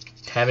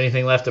have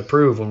anything left to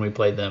prove when we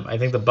played them. I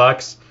think the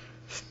Bucs,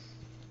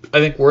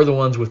 we're the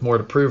ones with more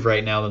to prove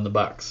right now than the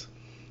Bucs.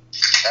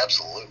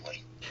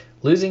 Absolutely.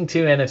 Losing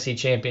 2 NFC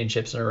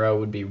championships in a row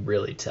would be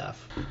really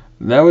tough.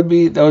 That would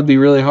be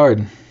really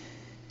hard.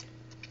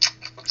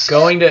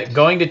 Going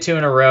to 2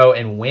 in a row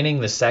and winning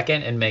the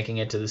second and making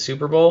it to the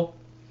Super Bowl,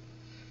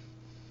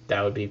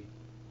 that would be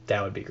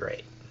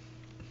great.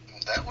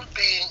 That would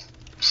be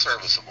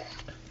serviceable.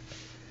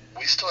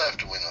 We still have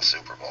to win the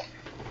Super Bowl.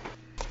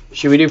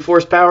 Should we do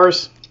force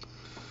powers?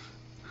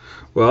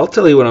 Well, I'll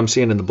tell you what I'm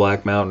seeing in the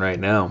Black Mountain right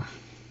now.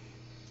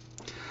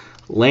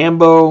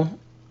 Lambeau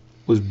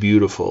was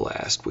beautiful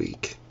last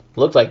week.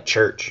 Looked like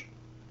church.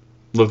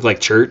 Looked like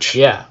church?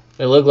 Yeah.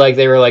 It looked like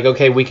they were like,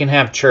 okay, we can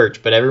have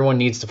church, but everyone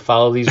needs to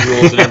follow these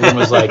rules. And everyone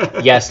was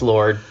like, yes,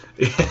 Lord.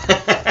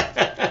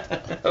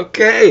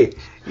 Okay.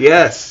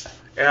 Yes.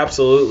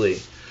 Absolutely.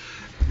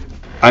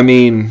 I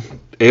mean,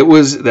 that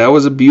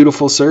was a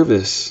beautiful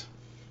service.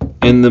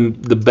 And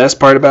the best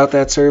part about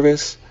that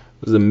service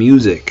was the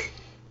music.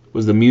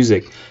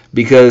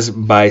 Because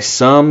by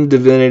some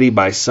divinity,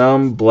 by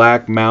some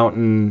Black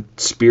Mountain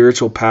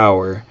spiritual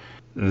power,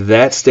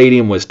 that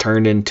stadium was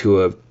turned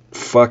into a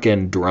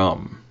fucking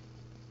drum.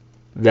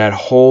 That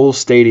whole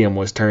stadium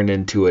was turned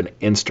into an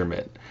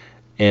instrument.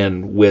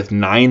 And with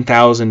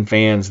 9,000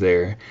 fans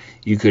there,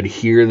 you could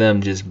hear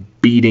them just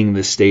beating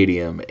the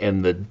stadium,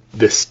 and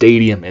the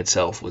stadium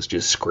itself was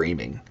just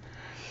screaming.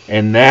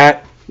 And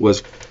that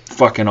was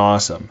fucking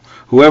awesome.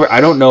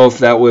 I don't know if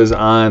that was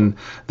on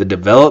the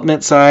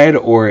development side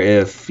or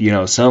if, you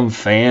know, some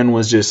fan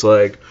was just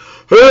like,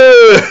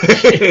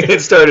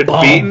 it started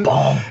beating,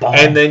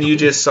 and then you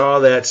just saw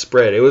that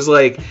spread. It was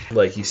like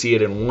you see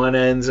it in one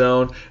end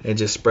zone and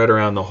just spread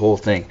around the whole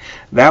thing.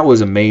 That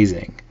was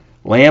amazing.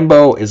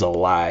 Lambeau is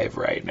alive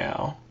right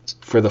now.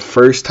 For the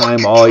first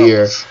time all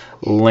year,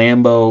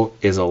 Lambeau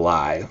is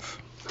alive.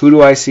 Who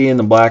do I see in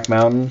the Black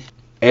Mountain?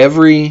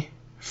 Every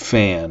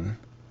fan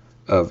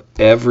of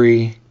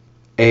every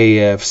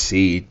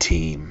AFC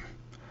team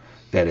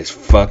that has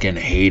fucking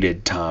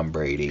hated Tom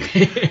Brady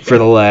for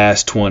the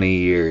last 20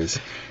 years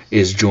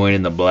is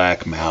joining the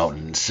Black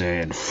Mountain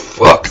saying,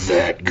 fuck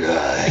that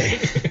guy.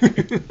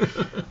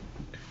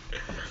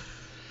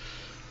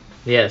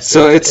 Yes.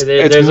 So it's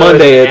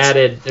Monday.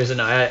 There's an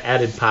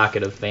added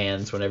pocket of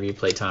fans whenever you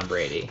play Tom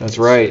Brady. That's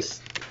right.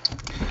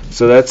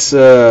 So that's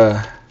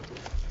and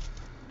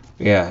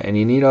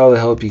you need all the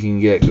help you can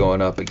get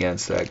going up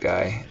against that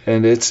guy.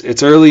 And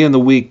it's early in the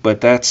week, but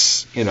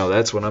that's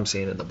what I'm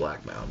seeing in the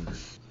Black Mountain.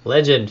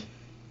 Legend.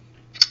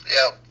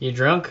 Yep. You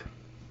drunk?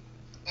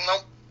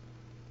 Nope.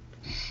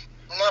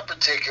 Not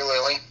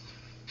particularly.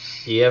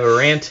 Do you have a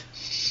rant?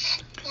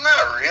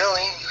 Not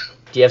really.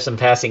 Do you have some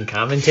passing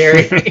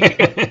commentary? All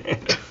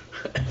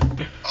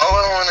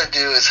I want to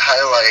do is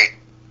highlight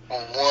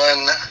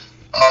one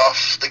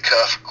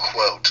off-the-cuff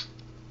quote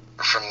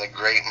from the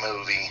great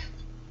movie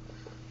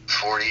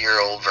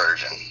 40-Year-Old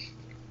Virgin.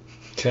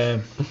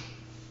 Okay.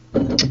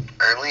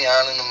 Early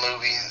on in the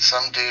movie,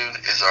 some dude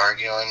is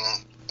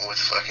arguing with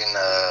fucking,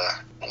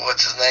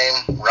 what's his name?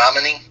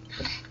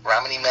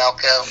 Romany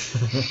Malco.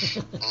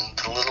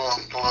 the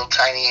little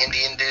tiny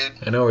Indian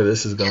dude. I know where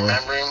this is going. You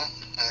remember him?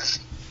 His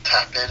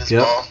top head is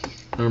Yep. bald.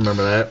 I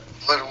remember that.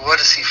 What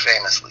does he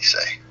famously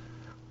say?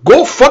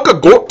 Go fuck a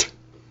goat!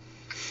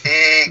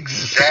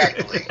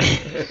 Exactly.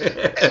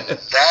 And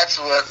that's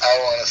what I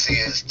want to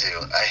see us do.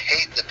 I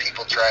hate that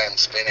people try and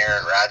spin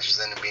Aaron Rodgers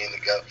into being the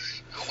GOAT.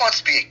 Who wants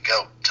to be a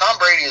GOAT? Tom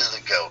Brady is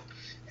the GOAT.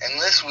 And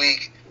this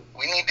week,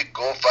 we need to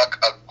go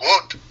fuck a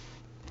GOAT.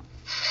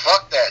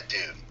 Fuck that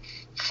dude.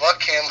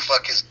 Fuck him,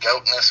 fuck his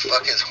goatness,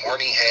 fuck his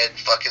horny head,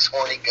 fuck his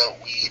horny goat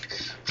weed,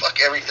 fuck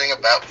everything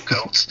about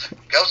goats.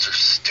 Goats are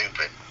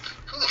stupid.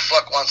 Who the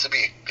fuck wants to be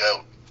a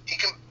goat? He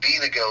can be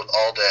the goat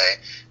all day,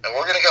 and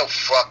we're gonna go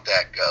fuck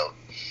that goat.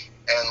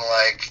 And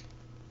like,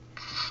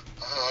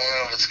 I don't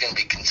know if it's gonna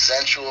be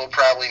consensual,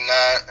 probably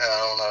not. I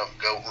don't know if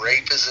goat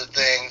rape is a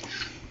thing,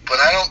 but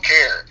I don't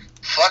care.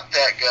 Fuck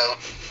that goat.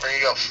 We're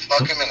gonna go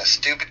fuck him in a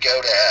stupid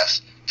goat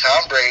ass.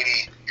 Tom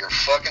Brady, you're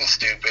fucking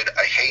stupid.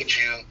 I hate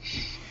you.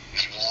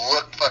 You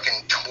look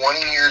fucking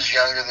 20 years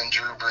younger than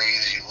Drew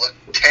Brees. You look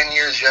 10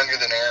 years younger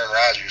than Aaron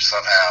Rodgers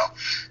somehow.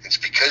 It's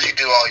because you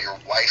do all your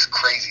wife's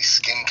crazy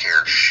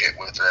skincare shit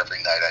with her every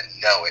night. I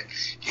know it.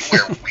 You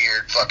wear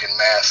weird fucking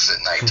masks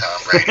at night,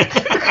 Tom Brady.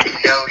 I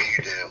know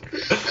you do.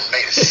 And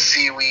made of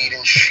seaweed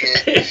and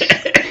shit.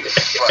 You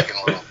fucking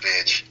little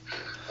bitch.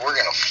 We're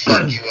gonna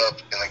fuck you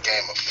up in a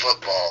game of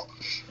football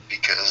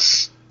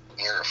because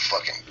you're a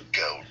fucking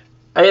goat.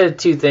 I had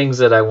two things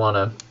that I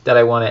wanna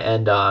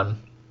end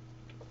on.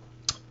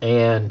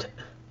 And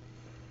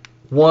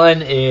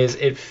one is,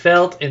 it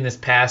felt in this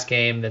past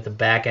game that the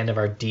back end of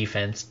our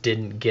defense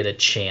didn't get a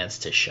chance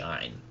to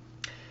shine.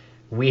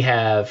 We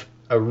have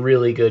a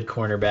really good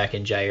cornerback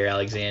in Jair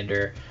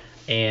Alexander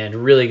and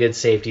really good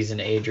safeties in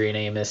Adrian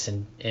Amos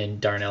and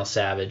Darnell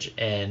Savage,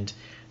 and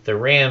the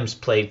Rams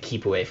played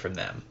keep away from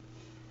them.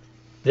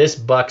 This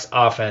Bucs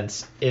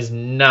offense is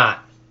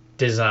not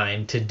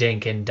designed to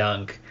dink and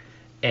dunk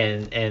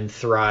and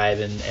thrive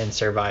and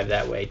survive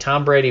that way.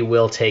 Tom Brady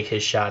will take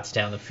his shots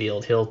down the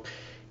field. He'll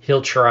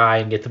try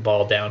and get the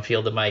ball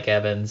downfield to Mike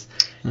Evans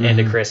and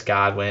to Chris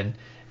Godwin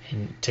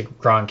and to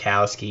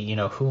Gronkowski,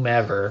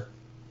 whomever.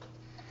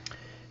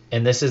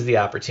 And this is the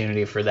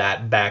opportunity for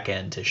that back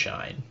end to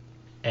shine.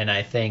 And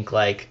I think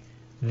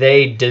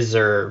they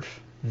deserve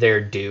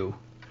their due,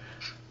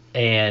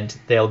 and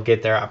they'll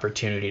get their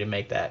opportunity to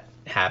make that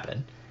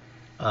happen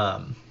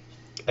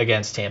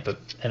against Tampa,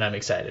 and I'm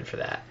excited for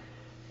that.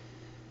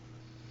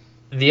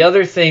 The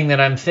other thing that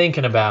I'm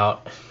thinking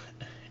about,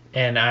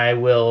 and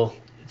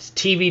it's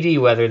TBD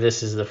whether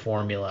this is the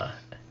formula.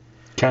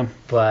 Okay.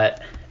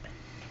 But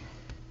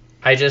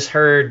I just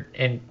heard,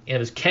 and it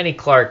was Kenny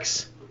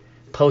Clark's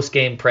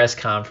post-game press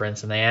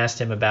conference, and they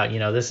asked him about,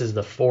 this is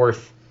the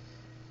fourth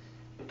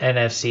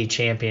NFC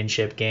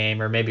championship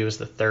game, or maybe it was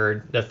the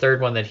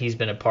third one that he's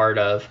been a part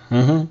of.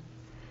 Mm-hmm.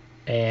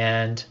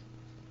 And,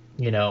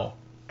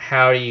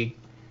 how do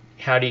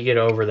you get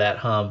over that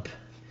hump?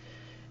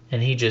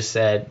 And he just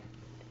said,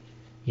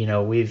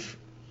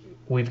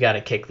 we've got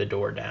to kick the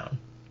door down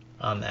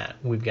on that.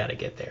 We've got to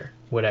get there,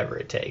 whatever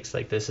it takes.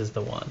 This is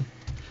the one.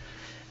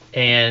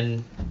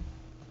 And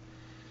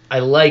I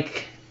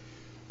like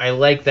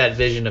that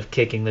vision of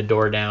kicking the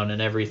door down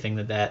and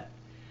everything that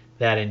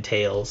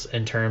entails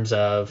in terms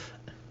of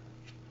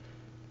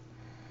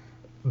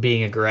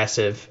being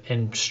aggressive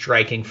and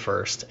striking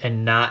first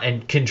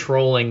and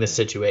controlling the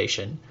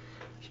situation,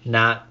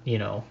 not,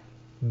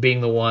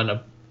 being the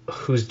one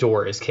whose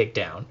door is kicked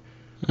down.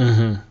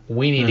 Mm-hmm.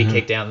 We need to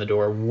kick down the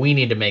door. We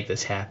need to make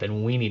this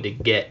happen. We need to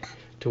get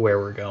to where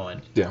we're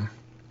going. Yeah.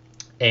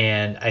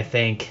 And I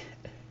think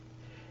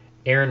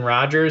Aaron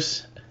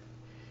Rodgers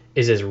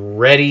is as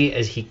ready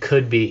as he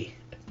could be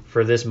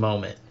for this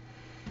moment.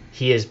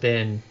 He has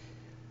been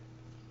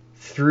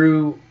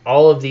through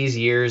all of these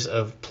years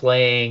of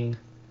playing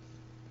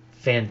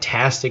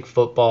fantastic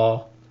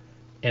football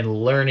and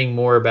learning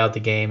more about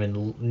the game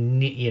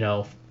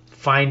and,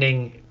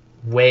 finding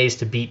ways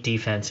to beat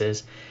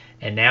defenses.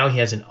 And now he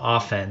has an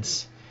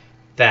offense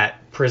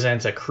that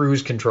presents a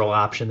cruise control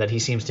option that he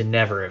seems to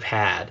never have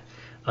had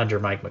under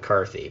Mike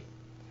McCarthy.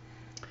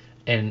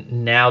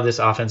 And now this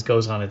offense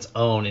goes on its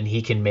own, and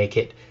he can make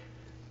it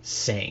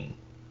sing.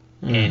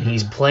 and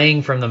he's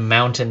playing from the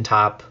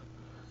mountaintop.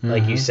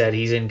 Like you said,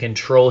 he's in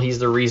control. He's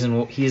the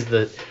reason. He's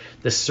the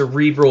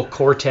cerebral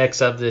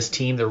cortex of this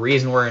team. The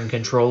reason we're in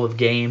control of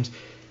games.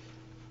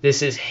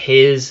 This is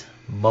his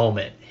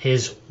moment.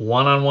 His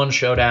one-on-one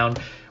showdown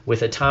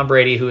with a Tom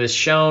Brady who has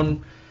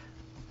shown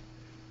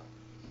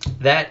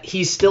that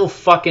he's still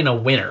fucking a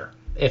winner,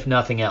 if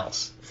nothing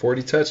else.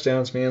 40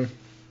 touchdowns, man.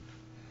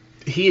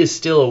 He is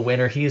still a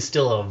winner. He is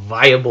still a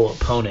viable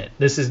opponent.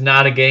 This is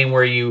not a game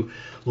where you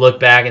look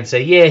back and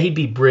say, yeah, he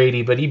beat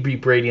Brady, but he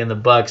beat Brady in the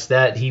Bucs.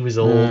 That he was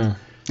old.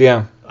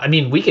 Yeah. I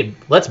mean,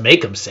 let's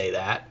make him say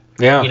that.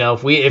 Yeah. You know,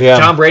 if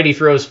Tom Brady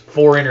throws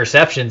 4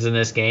 interceptions in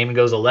this game and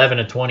goes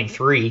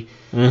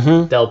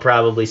 11-23, they'll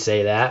probably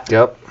say that.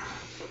 Yep.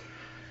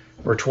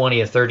 Or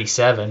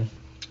 20-37.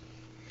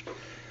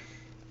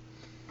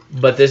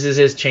 But this is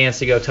his chance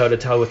to go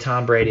toe-to-toe with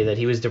Tom Brady that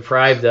he was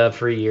deprived of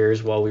for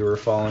years while we were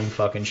falling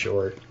fucking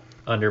short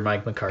under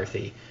Mike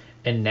McCarthy.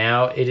 And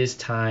now it is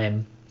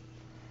time.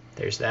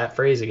 There's that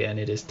phrase again.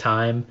 It is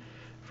time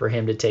for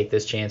him to take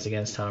this chance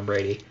against Tom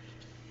Brady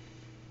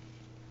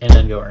and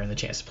then go earn the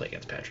chance to play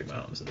against Patrick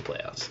Mahomes in the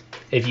playoffs.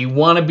 If you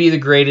want to be the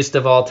greatest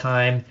of all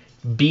time,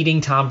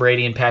 beating Tom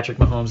Brady and Patrick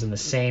Mahomes in the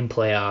same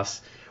playoffs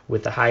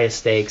with the highest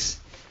stakes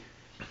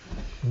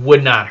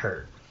would not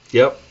hurt.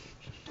 Yep.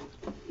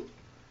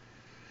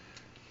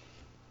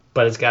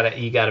 But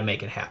you got to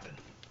make it happen.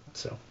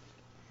 So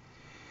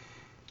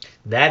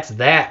that's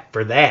that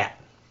for that.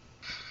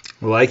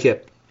 I like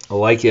it.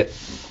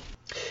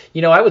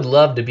 You know, I would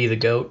love to be the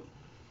GOAT,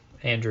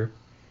 Andrew.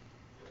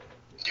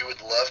 You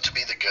would love to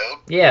be the GOAT?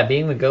 Yeah,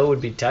 being the GOAT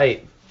would be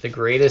tight. The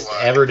greatest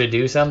ever to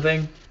do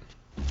something.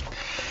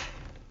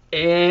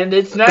 And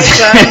it's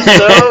nighttime,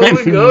 so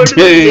we go to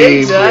the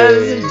daytime.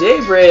 It's a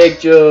daybreak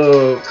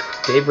joke.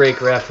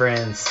 Daybreak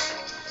reference.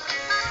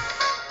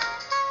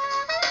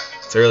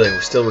 It's early.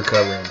 We're still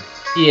recovering.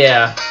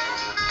 Yeah.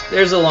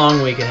 There's a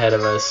long week ahead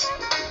of us.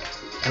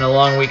 And a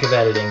long week of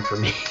editing for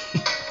me.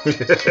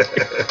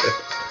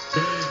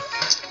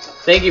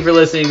 Thank you for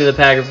listening to the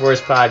Packer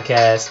Force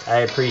podcast. I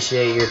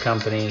appreciate your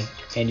company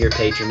and your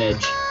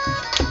patronage.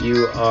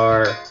 You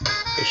are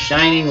the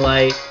shining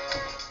light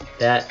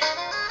that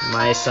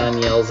my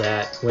son yells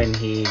at when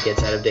he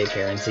gets out of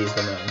daycare and sees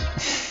the moon.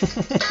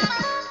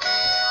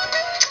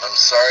 I'm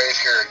sorry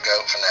if you're a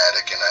goat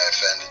fanatic and I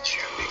offended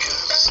you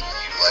because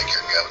you like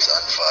your goats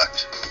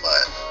unfucked,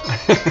 but...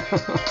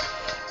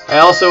 I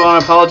also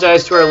want to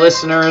apologize to our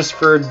listeners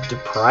for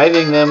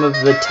depriving them of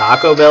the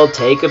Taco Bell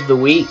take of the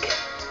week.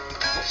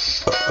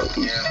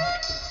 Yeah.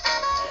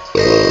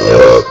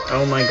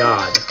 Oh my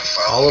god.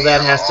 All of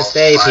that has to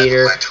stay,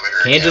 Peter.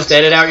 Can't just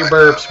edit out your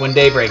burps when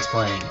Daybreak's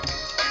playing.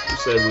 You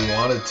said we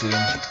wanted to.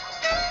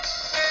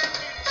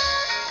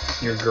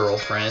 Your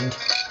girlfriend.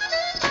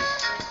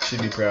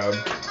 She'd be proud.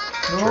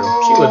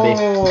 True. She would be.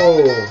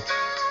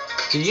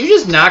 Did you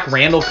just knock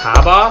Randall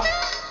Cobb off?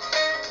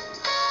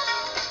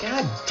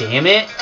 God damn it.